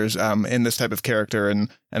Asperger's in this type of character,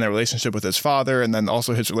 and the relationship with his father, and then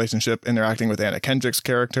also his relationship interacting with Anna Kendrick's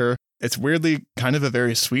character. It's weirdly kind of a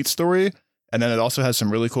very sweet story, and then it also has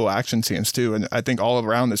some really cool action scenes too. And I think all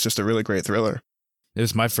around it's just a really great thriller. It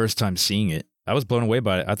was my first time seeing it. I was blown away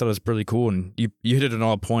by it. I thought it was pretty cool, and you hit it on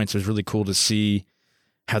all points. It was really cool to see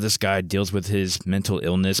how this guy deals with his mental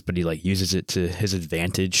illness, but he like uses it to his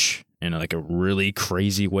advantage in like a really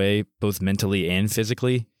crazy way, both mentally and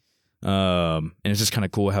physically. And it's just kind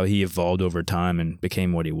of cool how he evolved over time and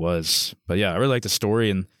became what he was. But yeah, I really liked the story,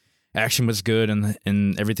 and action was good,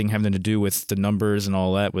 and everything having to do with the numbers and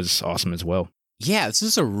all that was awesome as well. Yeah, this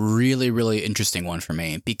is a really, really interesting one for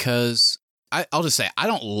me because I'll just say I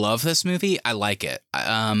don't love this movie. I like it.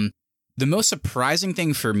 The most surprising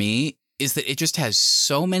thing for me is that it just has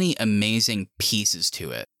so many amazing pieces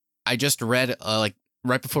to it. I just read like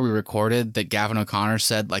right before we recorded that Gavin O'Connor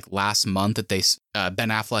said like last month that they Ben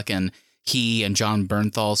Affleck and he and John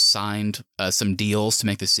Bernthal signed some deals to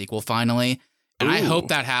make the sequel finally. And I hope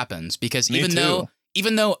that happens because even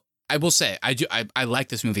though I will say I like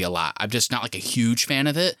this movie a lot. I'm just not like a huge fan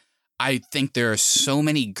of it. I think there are so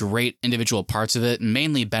many great individual parts of it,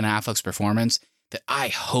 mainly Ben Affleck's performance, that I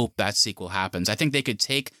hope that sequel happens. I think they could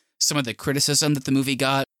take some of the criticism that the movie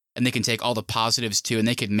got, and they can take all the positives too, and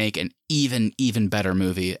they could make an even better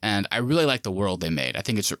movie. And I really like the world they made. I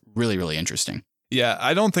think it's really, really interesting. Yeah,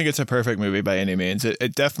 I don't think it's a perfect movie by any means.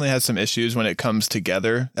 It definitely has some issues when it comes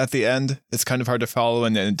together at the end. It's kind of hard to follow,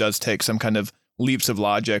 and it does take some kind of leaps of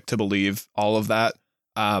logic to believe all of that.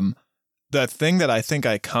 The thing that I think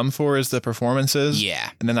I come for is the performances.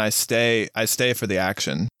 Yeah. And then I stay for the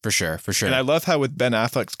action. For sure. And I love how with Ben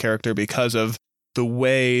Affleck's character, because of the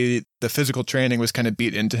way the physical training was kind of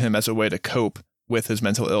beat into him as a way to cope with his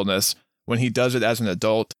mental illness, when he does it as an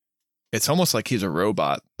adult, it's almost like he's a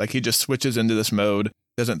robot. Like he just switches into this mode,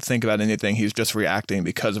 doesn't think about anything. He's just reacting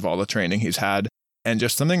because of all the training he's had. And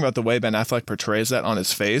just something about the way Ben Affleck portrays that on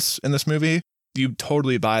his face in this movie, you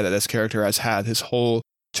totally buy that this character has had his whole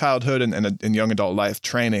childhood and young adult life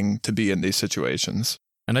training to be in these situations.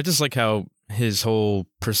 And I just like how his whole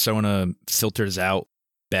persona filters out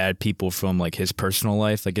bad people from like his personal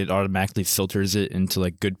life. Like it automatically filters it into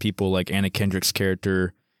like good people, like Anna Kendrick's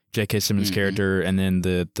character, J.K. Simmons' character, and then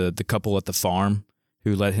the couple at the farm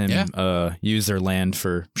who let him use their land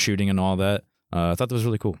for shooting and all that. I thought that was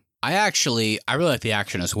really cool. I really like the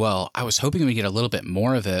action as well. I was hoping we'd get a little bit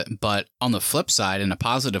more of it, but on the flip side, in a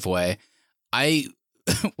positive way, I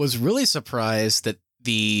was really surprised that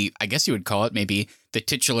I guess you would call it maybe the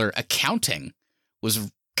titular accounting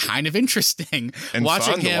was kind of interesting. And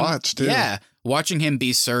watching fun him, to watch too. Yeah, watching him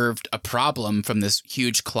be served a problem from this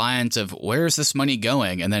huge client of where's this money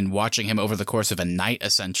going, and then watching him over the course of a night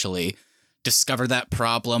essentially discover that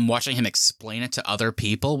problem, watching him explain it to other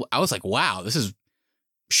people. I was like, wow, this is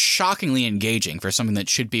shockingly engaging for something that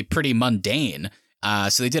should be pretty mundane.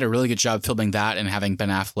 So they did a really good job filming that and having Ben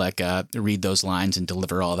Affleck read those lines and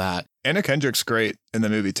deliver all that. Anna Kendrick's great in the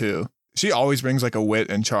movie too. She always brings like a wit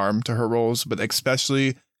and charm to her roles, but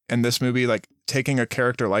especially in this movie, like taking a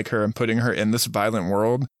character like her and putting her in this violent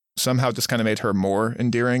world somehow just kind of made her more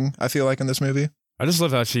endearing, I feel like, in this movie. I just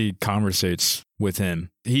love how she conversates with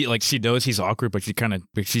him. She knows he's awkward, but she's kind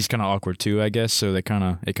of awkward too, I guess. So it kind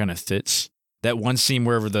of fits. That one scene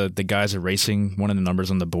wherever the guys are racing one of the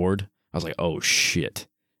numbers on the board, I was like, oh shit.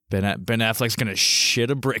 Ben Affleck's going to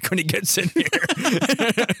shit a brick when he gets in here.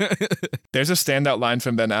 There's a standout line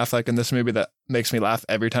from Ben Affleck in this movie that makes me laugh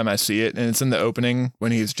every time I see it. And it's in the opening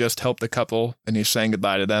when he's just helped the couple and he's saying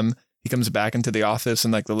goodbye to them. He comes back into the office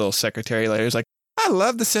and like the little secretary later is like, I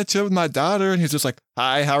love to set you up with my daughter. And he's just like,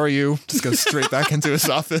 hi, how are you? Just goes straight back into his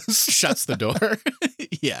office. Shuts the door.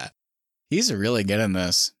 Yeah. He's really good in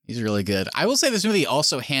this. He's really good. I will say this movie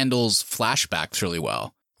also handles flashbacks really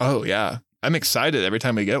well. Oh, yeah. I'm excited every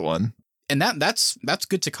time we get one. And that's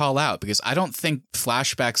good to call out because I don't think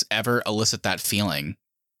flashbacks ever elicit that feeling,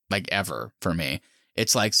 like ever for me.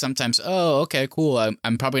 It's like sometimes, oh, okay, cool.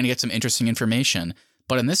 I'm probably going to get some interesting information.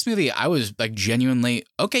 But in this movie, I was like genuinely,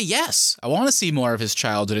 okay, yes, I want to see more of his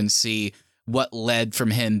childhood and see what led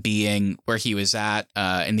from him being where he was at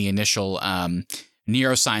in the initial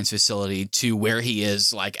neuroscience facility to where he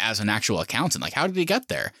is like as an actual accountant. Like, how did he get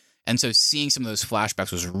there? And so seeing some of those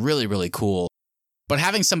flashbacks was really, really cool. But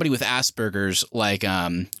having somebody with Asperger's like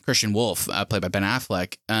Christian Wolf, played by Ben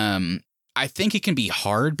Affleck, I think it can be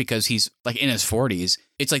hard because he's like in his 40s.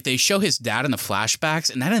 It's like they show his dad in the flashbacks,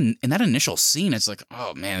 and that in that initial scene, it's like,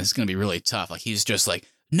 oh man, this is going to be really tough. Like he's just like,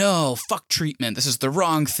 no, fuck treatment. This is the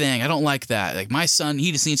wrong thing. I don't like that. Like my son,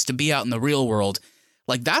 he just needs to be out in the real world.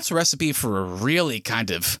 Like that's a recipe for a really kind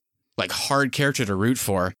of like hard character to root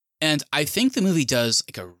for. And I think the movie does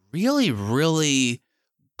like a really, really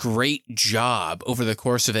great job over the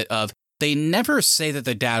course of it of they never say that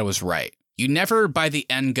the dad was right. You never by the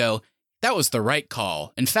end go, that was the right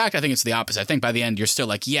call. In fact, I think it's the opposite. I think by the end, you're still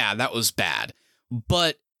like, yeah, that was bad.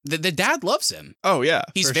 But the dad loves him. Oh, yeah.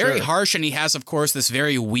 He's very harsh, and he has, of course, this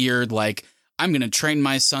very weird, like, I'm going to train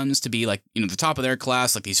my sons to be, like, the top of their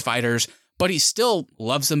class, like these fighters. But he still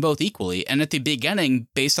loves them both equally. And at the beginning,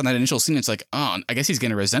 based on that initial scene, it's like, oh, I guess he's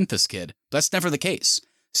going to resent this kid. That's never the case.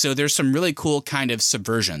 So there's some really cool kind of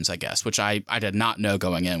subversions, I guess, which I did not know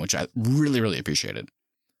going in, which I really, really appreciated.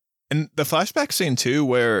 And the flashback scene, too,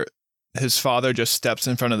 where his father just steps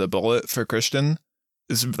in front of the bullet for Christian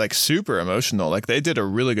is like super emotional. Like they did a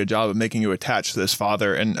really good job of making you attached to this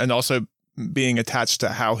father and also being attached to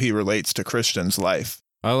how he relates to Christian's life.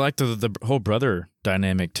 I like the whole brother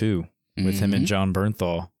dynamic too with him and John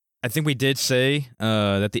Bernthal. I think we did say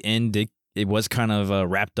that the end, it was kind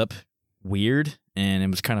of wrapped up weird and it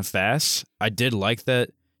was kind of fast. I did like that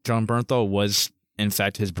John Bernthal was in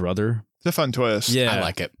fact his brother. It's a fun twist. Yeah, I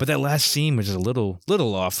like it. But that last scene was just a little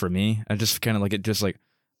off for me. I just kind of like it, just like,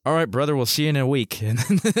 all right, brother, we'll see you in a week, and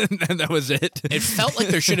that was it. It felt like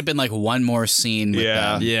there should have been like one more scene. With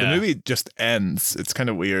them. Yeah. The movie just ends. It's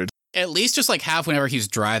kind of weird. At least just like have whenever he's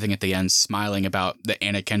driving at the end, smiling about the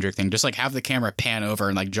Anna Kendrick thing. Just like have the camera pan over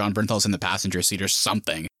and like John Bernthal's in the passenger seat or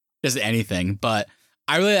something. Just anything. But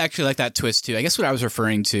I really actually like that twist too. I guess what I was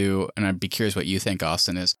referring to, and I'd be curious what you think,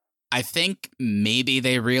 Austin, is I think maybe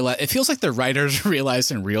they realized, it feels like the writers realized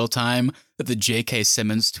in real time that the J.K.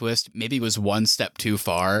 Simmons twist maybe was one step too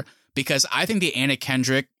far, because I think the Anna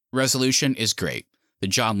Kendrick resolution is great. The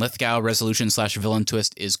John Lithgow resolution / villain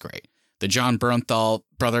twist is great. The John Bernthal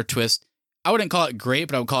brother twist, I wouldn't call it great,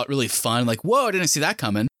 but I would call it really fun. Like, whoa, I didn't see that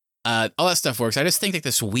coming. All that stuff works. I just think like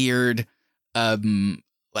this weird,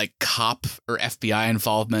 like cop or FBI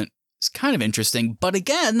involvement is kind of interesting. But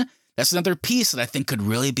again, that's another piece that I think could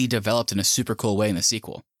really be developed in a super cool way in the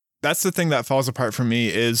sequel. That's the thing that falls apart for me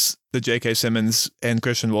is the J.K. Simmons and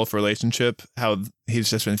Christian Wolf relationship, how he's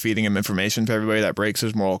just been feeding him information for everybody that breaks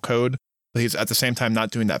his moral code. But he's at the same time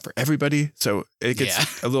not doing that for everybody. So it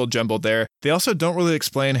gets a little jumbled there. They also don't really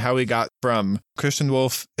explain how he got from Christian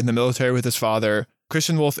Wolf in the military with his father,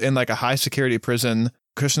 Christian Wolf in like a high security prison,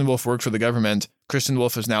 Christian Wolf worked for the government, Christian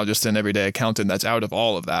Wolf is now just an everyday accountant that's out of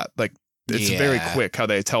all of that. Like, it's very quick how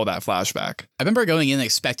they tell that flashback. I remember going in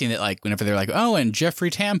expecting that, like, whenever they're like, oh, and Jeffrey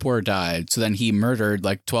Tambor died. So then he murdered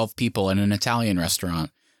like 12 people in an Italian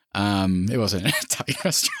restaurant. It wasn't an Italian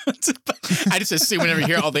restaurant. But I just assume whenever you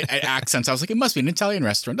hear all the accents, I was like, it must be an Italian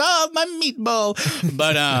restaurant. Oh, my meatball.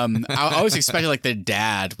 But I always expected like the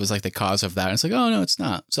dad was like the cause of that. And it's like, oh, no, it's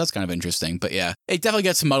not. So that's kind of interesting. But yeah, it definitely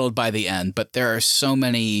gets muddled by the end. But there are so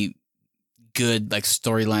many good like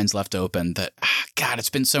storylines left open that God, it's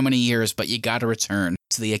been so many years, but you got to return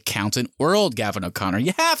to the accountant world, Gavin O'Connor.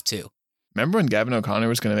 You have to. Remember when Gavin O'Connor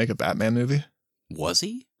was going to make a Batman movie? Was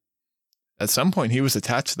he? At some point, he was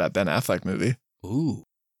attached to that Ben Affleck movie. Ooh.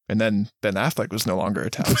 And then Ben Affleck was no longer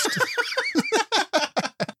attached.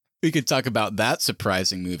 We could talk about that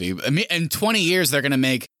surprising movie. I mean, in 20 years, they're going to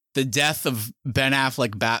make the death of Ben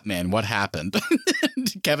Affleck Batman. What happened?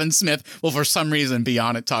 Kevin Smith will, for some reason, be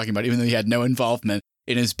on it talking about it, even though he had no involvement,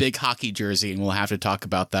 in his big hockey jersey, and we'll have to talk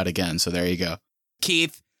about that again. So there you go.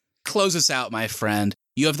 Keith, close us out, my friend.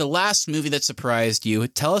 You have the last movie that surprised you.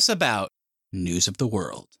 Tell us about News of the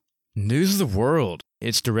World. News of the World.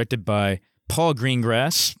 It's directed by Paul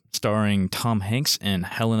Greengrass, starring Tom Hanks and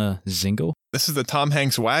Helena Zingle. This is the Tom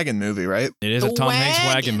Hanks wagon movie, right? It is a Tom Hanks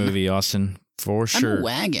wagon movie, Austin, for sure. I'm a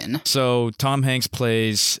wagon. So Tom Hanks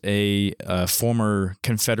plays a former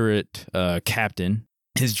Confederate captain.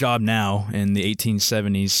 His job now in the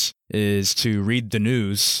 1870s is to read the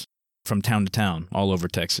news from town to town all over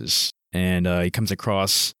Texas. And he comes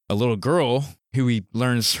across a little girl who he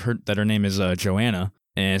learns that her name is Joanna.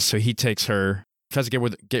 And so he takes her, tries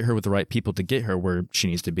to get her with the right people to get her where she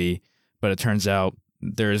needs to be. But it turns out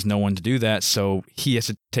there is no one to do that. So he has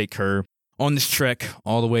to take her on this trek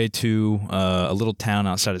all the way to a little town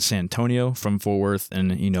outside of San Antonio from Fort Worth.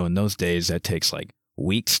 And, in those days, that takes like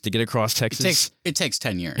weeks to get across Texas. It takes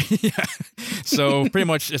 10 years. Yeah. So pretty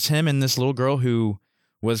much it's him and this little girl who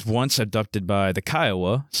was once abducted by the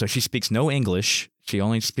Kiowa. So she speaks no English. She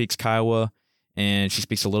only speaks Kiowa, and she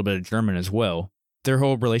speaks a little bit of German as well. Their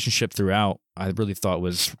whole relationship throughout, I really thought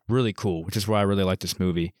was really cool, which is why I really like this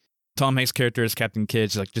movie. Tom Hanks' character as Captain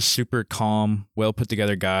Kidd is like just super calm, well put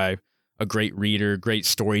together guy, a great reader, great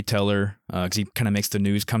storyteller, because he kind of makes the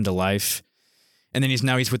news come to life. And then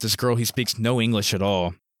he's with this girl who speaks no English at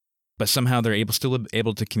all, but somehow they're still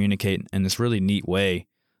able to communicate in this really neat way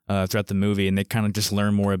throughout the movie, and they kind of just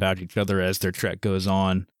learn more about each other as their trek goes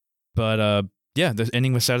on. But yeah, the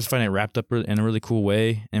ending was satisfying. It wrapped up in a really cool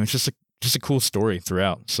way, and it's just a cool story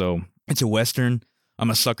throughout. So it's a Western. I'm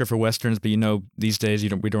a sucker for Westerns, but these days we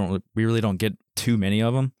really don't get too many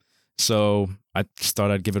of them. So I just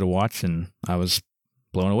thought I'd give it a watch, and I was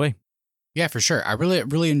blown away. Yeah, for sure. I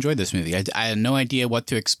really enjoyed this movie. I had no idea what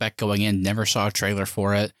to expect going in, never saw a trailer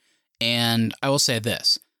for it. And I will say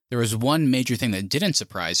this. There was one major thing that didn't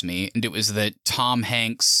surprise me, and it was that Tom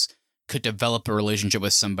Hanks could develop a relationship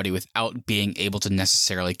with somebody without being able to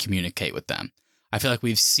necessarily communicate with them. I feel like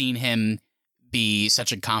we've seen him be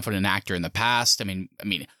such a confident actor in the past. I mean,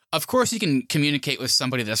 of course he can communicate with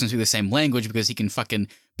somebody that doesn't speak the same language because he can fucking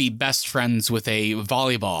be best friends with a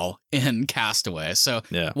volleyball in Castaway. So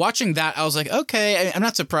yeah. Watching that, I was like, okay, I'm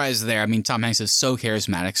not surprised there. I mean, Tom Hanks is so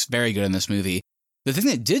charismatic, very good in this movie. The thing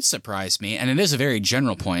that did surprise me, and it is a very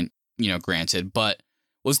general point, granted, but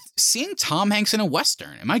was seeing Tom Hanks in a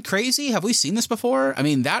Western. Am I crazy? Have we seen this before? I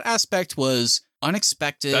mean, that aspect was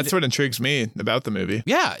unexpected. That's what intrigues me about the movie.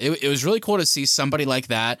 Yeah, it was really cool to see somebody like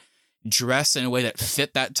that dress in a way that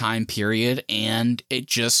fit that time period, and it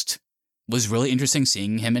just was really interesting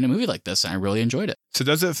seeing him in a movie like this, and I really enjoyed it. So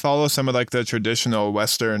does it follow some of like the traditional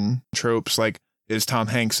Western tropes? Like, is Tom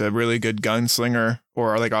Hanks a really good gunslinger,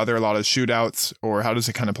 or are there a lot of shootouts, or how does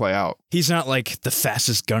it kind of play out? He's not like the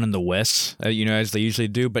fastest gun in the West, as they usually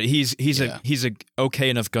do, but he's a okay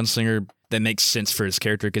enough gunslinger that makes sense for his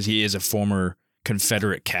character because he is a former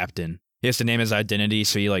Confederate captain. He has to name his identity,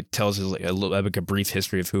 so he like tells his a brief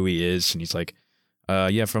history of who he is, and he's like,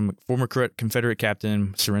 from former Confederate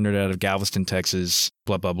captain, surrendered out of Galveston, Texas,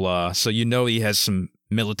 blah blah blah. So he has some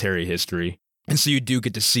military history, and so you do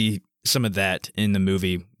get to see some of that in the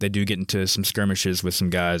movie. They do get into some skirmishes with some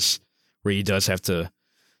guys where he does have to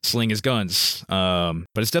sling his guns. But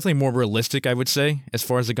it's definitely more realistic, I would say, as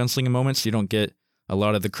far as the gunslinging moments. You don't get a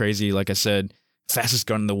lot of the crazy, like I said, fastest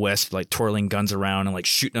gun in the West, like twirling guns around and like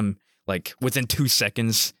shooting them like within 2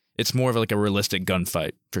 seconds. It's more of like a realistic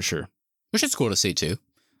gunfight for sure. Which is cool to see too.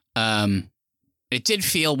 It did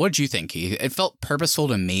feel, what did you think, Keith? It felt purposeful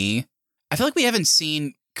to me. I feel like we haven't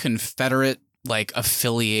seen Confederate like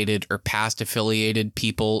affiliated or past affiliated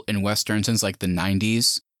people in Western since like the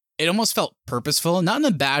 90s. It almost felt purposeful, not in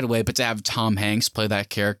a bad way, but to have Tom Hanks play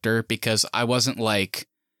that character, because I wasn't like,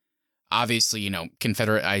 obviously,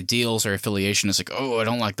 Confederate ideals or affiliation is like, oh, I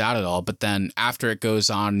don't like that at all. But then after it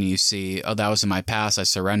goes on and you see, oh, that was in my past, I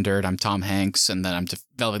surrendered, I'm Tom Hanks, and then I'm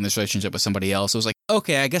developing this relationship with somebody else. It was like,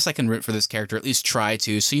 okay, I guess I can root for this character, at least try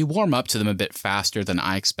to. So you warm up to them a bit faster than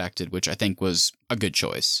I expected, which I think was a good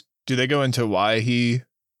choice. Do they go into why he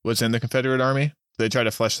was in the Confederate Army? Do they try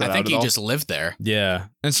to flesh that out at all? I think he just lived there. Yeah.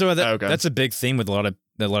 And so that's a big theme with a lot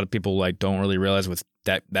of people like don't really realize with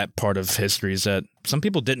that part of history is that some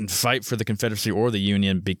people didn't fight for the Confederacy or the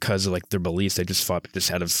Union because of like their beliefs. They just fought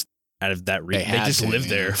just out of that reason. They just lived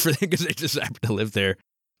there because they just happened to live there.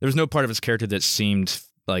 There was no part of his character that seemed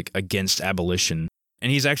like against abolition.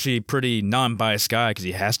 And he's actually a pretty non-biased guy because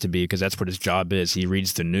he has to be, because that's what his job is. He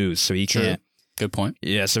reads the news, so he can't. Good point.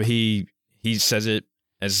 Yeah, so he says it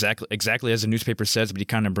exactly as the newspaper says, but he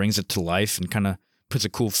kind of brings it to life and kind of puts a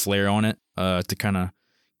cool flair on it to kind of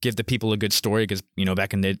give the people a good story, because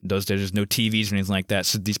back in those days there's no TVs or anything like that,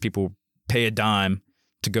 so these people pay a dime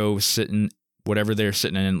to go sit in whatever they're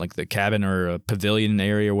sitting in, like the cabin or a pavilion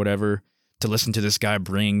area or whatever, to listen to this guy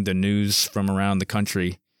bring the news from around the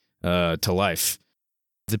country to life.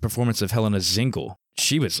 The performance of Helena Zengel,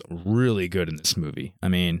 she was really good in this movie. I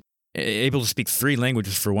mean, able to speak 3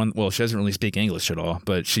 languages for one. Well, she doesn't really speak English at all,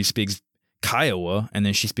 but she speaks Kiowa, and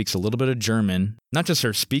then she speaks a little bit of German. Not just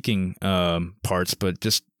her speaking parts, but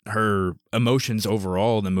just her emotions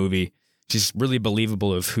overall in the movie. She's really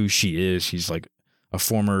believable of who she is. She's like a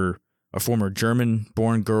former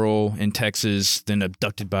German-born girl in Texas, then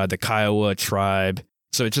abducted by the Kiowa tribe.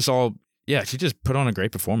 So it's just all, yeah, she just put on a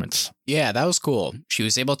great performance. Yeah, that was cool. She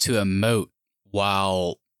was able to emote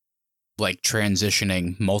while like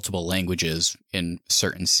transitioning multiple languages in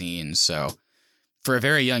certain scenes. So for a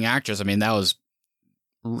very young actress, I mean, that was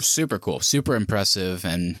super cool, super impressive,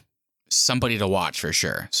 and somebody to watch for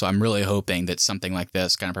sure. So I'm really hoping that something like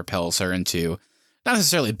this kind of propels her into not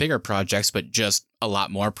necessarily bigger projects, but just a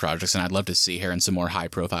lot more projects. And I'd love to see her in some more high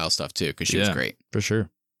profile stuff too, because she was great. For sure.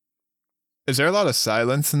 Is there a lot of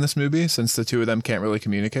silence in this movie since the two of them can't really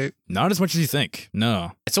communicate? Not as much as you think.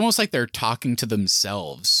 No. It's almost like they're talking to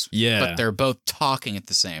themselves. Yeah. But they're both talking at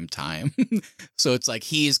the same time. So it's like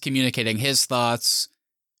he's communicating his thoughts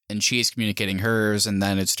and she's communicating hers. And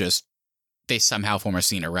then it's just they somehow form a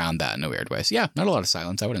scene around that in a weird way. So yeah, not a lot of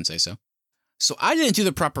silence. I wouldn't say so. So I didn't do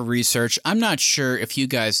the proper research. I'm not sure if you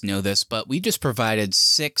guys know this, but we just provided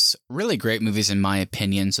 6 really great movies in my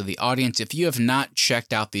opinion. So the audience, if you have not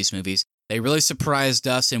checked out these movies, they really surprised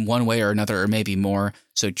us in one way or another, or maybe more,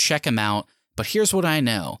 so check them out. But here's what I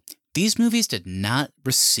know. These movies did not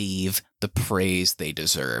receive the praise they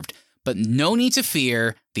deserved. But no need to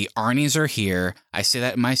fear, the Arnies are here. I say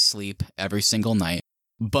that in my sleep every single night.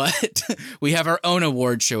 But we have our own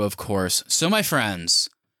award show, of course. So my friends,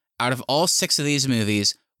 out of all 6 of these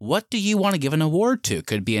movies, what do you want to give an award to?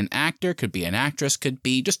 Could be an actor, could be an actress, could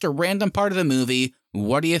be just a random part of the movie.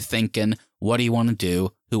 What are you thinking? What do you want to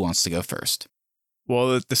do? Who wants to go first?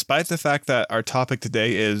 Well, despite the fact that our topic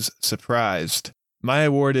today is surprised, my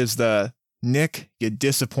award is the Nick, You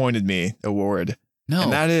Disappointed Me award. No.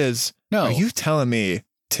 And that is, No. Are you telling me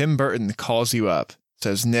Tim Burton calls you up,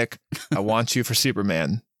 says, Nick, I want you for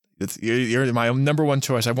Superman. You're my number one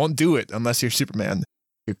choice. I won't do it unless you're Superman.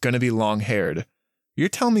 You're going to be long-haired. You're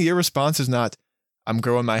telling me your response is not, I'm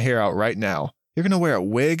growing my hair out right now. You're going to wear a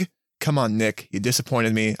wig? Come on, Nick. You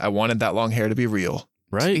disappointed me. I wanted that long hair to be real.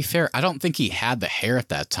 To be fair, I don't think he had the hair at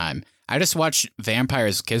that time. I just watched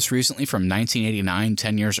Vampire's Kiss recently from 1989,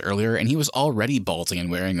 10 years earlier, and he was already balding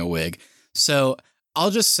and wearing a wig. So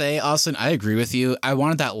I'll just say, Austin, I agree with you. I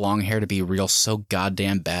wanted that long hair to be real so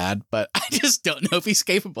goddamn bad, but I just don't know if he's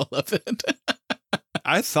capable of it.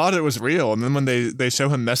 I thought it was real, and then when they show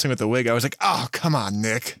him messing with the wig, I was like, oh, come on,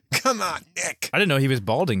 Nick. Come on, Nick. I didn't know he was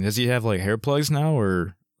balding. Does he have like hair plugs now,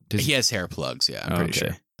 or... He has hair plugs, yeah, I'm pretty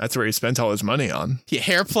sure. That's where he spent all his money on. Yeah,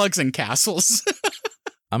 hair plugs and castles.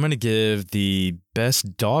 I'm going to give the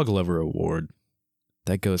Best Dog Lover award.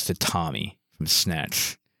 That goes to Tommy from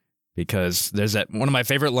Snatch. Because there's that one of my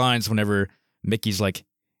favorite lines whenever Mickey's like,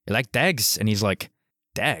 you like dags? And he's like,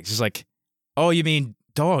 dags? He's like, oh, you mean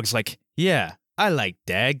dogs? Like, yeah, I like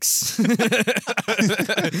dags.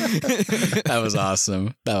 That was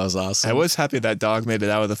awesome. That was awesome. I was happy that dog made it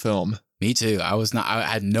out of the film. Me too. I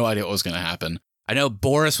had no idea what was going to happen. I know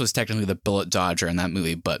Boris was technically the bullet dodger in that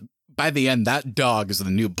movie, but by the end, that dog is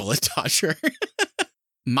the new bullet dodger.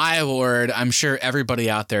 My award, I'm sure everybody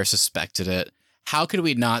out there suspected it. How could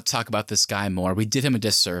we not talk about this guy more? We did him a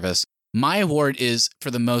disservice. My award is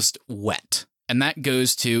for the most wet, and that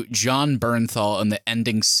goes to John Bernthal in the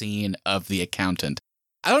ending scene of The Accountant.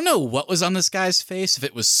 I don't know what was on this guy's face, if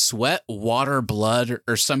it was sweat, water, blood,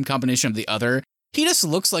 or some combination of the other. He just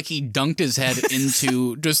looks like he dunked his head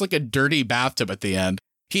into just like a dirty bathtub at the end.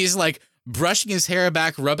 He's like brushing his hair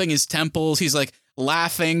back, rubbing his temples. He's like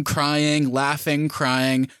laughing, crying.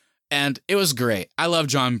 And it was great. I love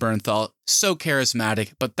John Bernthal. So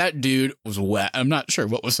charismatic, but that dude was wet. I'm not sure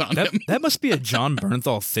what was on him. That must be a John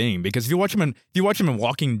Bernthal thing, because if you watch him in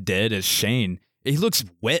Walking Dead as Shane, he looks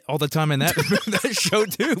wet all the time in that show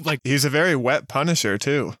too. Like, he's a very wet Punisher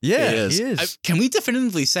too. Yeah, he is. Can we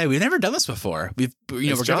definitively say we've never done this before?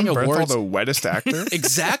 We're John giving Bernthal awards. the wettest actor?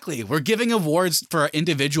 Exactly. We're giving awards for our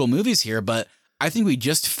individual movies here, but I think we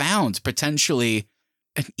just found potentially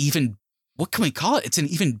an even, what can we call it? It's an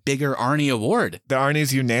even bigger Arnie award. The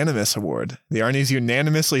Arnie's Unanimous Award. The Arnie's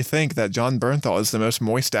unanimously think that John Bernthal is the most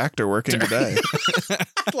moist actor working today.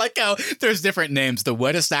 I like how there's different names. The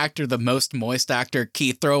wettest actor, the most moist actor.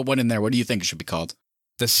 Keith, throw one in there. What do you think it should be called?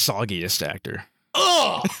 The soggiest actor.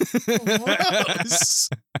 Oh, gross.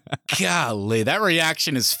 Golly, that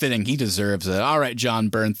reaction is fitting. He deserves it. All right, John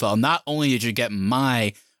Bernthal. Not only did you get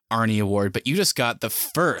my Arnie Award, but you just got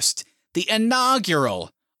the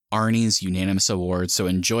inaugural Arnie's Unanimous Award. So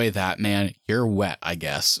enjoy that, man. You're wet, I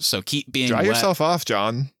guess. So keep being Dry wet. yourself off,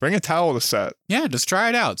 John. Bring a towel to set. Yeah, just try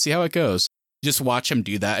it out. See how it goes. Just watch him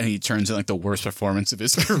do that, and he turns in like the worst performance of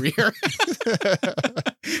his career.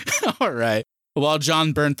 All right. While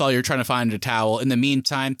John Bernthal, you're trying to find a towel. In the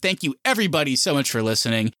meantime, thank you everybody so much for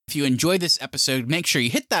listening. If you enjoyed this episode, make sure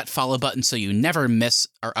you hit that follow button so you never miss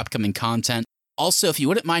our upcoming content. Also, if you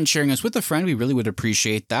wouldn't mind sharing us with a friend, we really would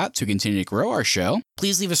appreciate that to continue to grow our show.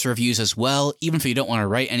 Please leave us reviews as well. Even if you don't want to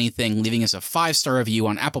write anything, leaving us a 5-star review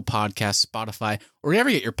on Apple Podcasts, Spotify, or wherever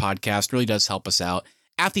you get your podcast really does help us out.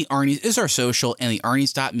 At the Arnie's is our social, and the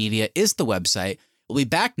Arnie's.media is the website. We'll be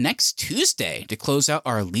back next Tuesday to close out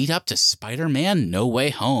our lead up to Spider-Man No Way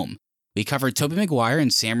Home. We covered Tobey Maguire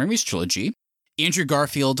and Sam Raimi's trilogy, Andrew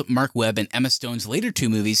Garfield, Mark Webb, and Emma Stone's later 2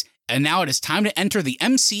 movies, and now it is time to enter the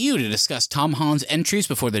MCU to discuss Tom Holland's entries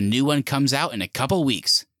before the new one comes out in a couple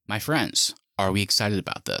weeks. My friends, are we excited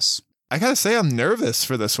about this? I gotta say, I'm nervous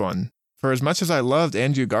for this one. For as much as I loved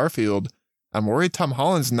Andrew Garfield, I'm worried Tom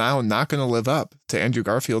Holland's now not going to live up to Andrew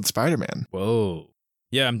Garfield's Spider-Man. Whoa.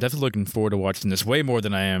 Yeah, I'm definitely looking forward to watching this way more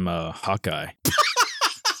than I am Hawkeye.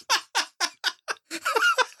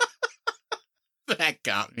 That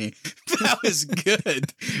got me. That was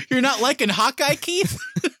good. You're not liking Hawkeye, Keith?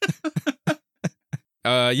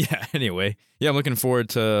 Yeah, anyway. Yeah, I'm looking forward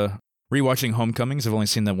to rewatching Homecomings. I've only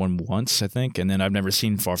seen that one once, I think, and then I've never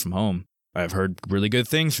seen Far From Home. I've heard really good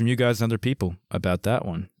things from you guys and other people about that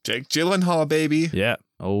one. Jake Gyllenhaal, baby. Yeah,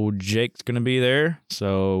 old Jake's going to be there,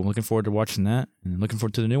 so looking forward to watching that and looking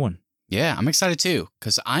forward to the new one. Yeah, I'm excited too,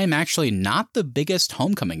 because I'm actually not the biggest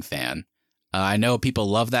Homecoming fan. I know people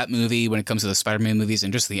love that movie when it comes to the Spider-Man movies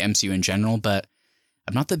and just the MCU in general, but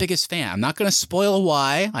I'm not the biggest fan. I'm not going to spoil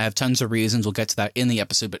why. I have tons of reasons. We'll get to that in the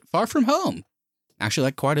episode, but Far From Home, actually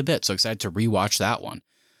like quite a bit, so excited to rewatch that one.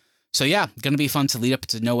 So yeah, going to be fun to lead up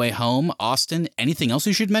to No Way Home. Austin, anything else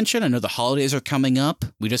you should mention? I know the holidays are coming up.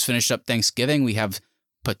 We just finished up Thanksgiving. We have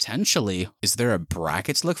potentially, is there a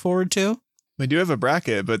bracket to look forward to? We do have a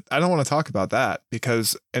bracket, but I don't want to talk about that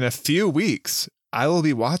because in a few weeks, I will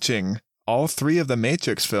be watching all 3 of the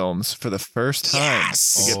Matrix films for the first time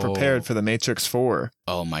to get prepared for the Matrix 4.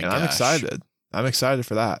 Oh my gosh. I'm excited. I'm excited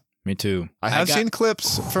for that. Me too. I have seen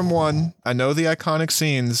clips from one. I know the iconic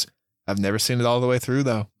scenes. I've never seen it all the way through,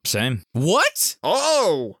 though. Same. What?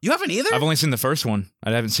 Oh! You haven't either? I've only seen the first one.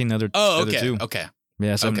 I haven't seen the other, okay. other 2. Okay.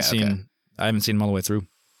 Yeah, so I haven't seen them all the way through.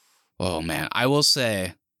 Oh, man. I will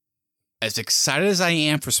say, as excited as I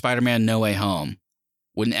am for Spider-Man No Way Home,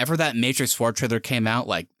 whenever that Matrix 4 trailer came out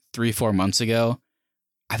like 3-4 months ago,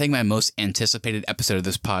 I think my most anticipated episode of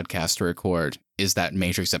this podcast to record is that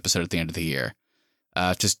Matrix episode at the end of the year.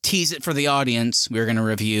 Just tease it for the audience. We're going to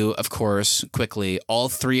review, of course, quickly, all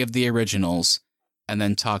 3 of the originals and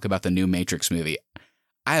then talk about the new Matrix movie.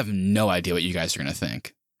 I have no idea what you guys are going to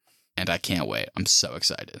think, and I can't wait. I'm so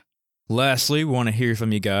excited. Lastly, we want to hear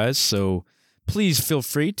from you guys, so please feel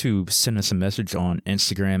free to send us a message on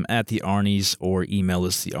Instagram at The Arnies or email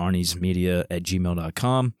us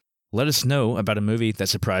thearniesmedia@gmail.com. Let us know about a movie that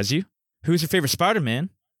surprised you. Who's your favorite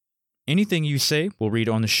Spider-Man? Anything you say, we'll read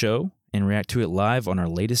on the show and react to it live on our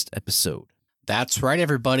latest episode. That's right,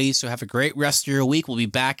 everybody. So have a great rest of your week. We'll be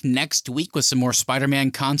back next week with some more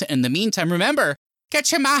Spider-Man content. In the meantime, remember,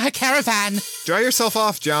 get your Maha Caravan. Dry yourself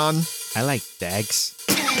off, John. I like dags.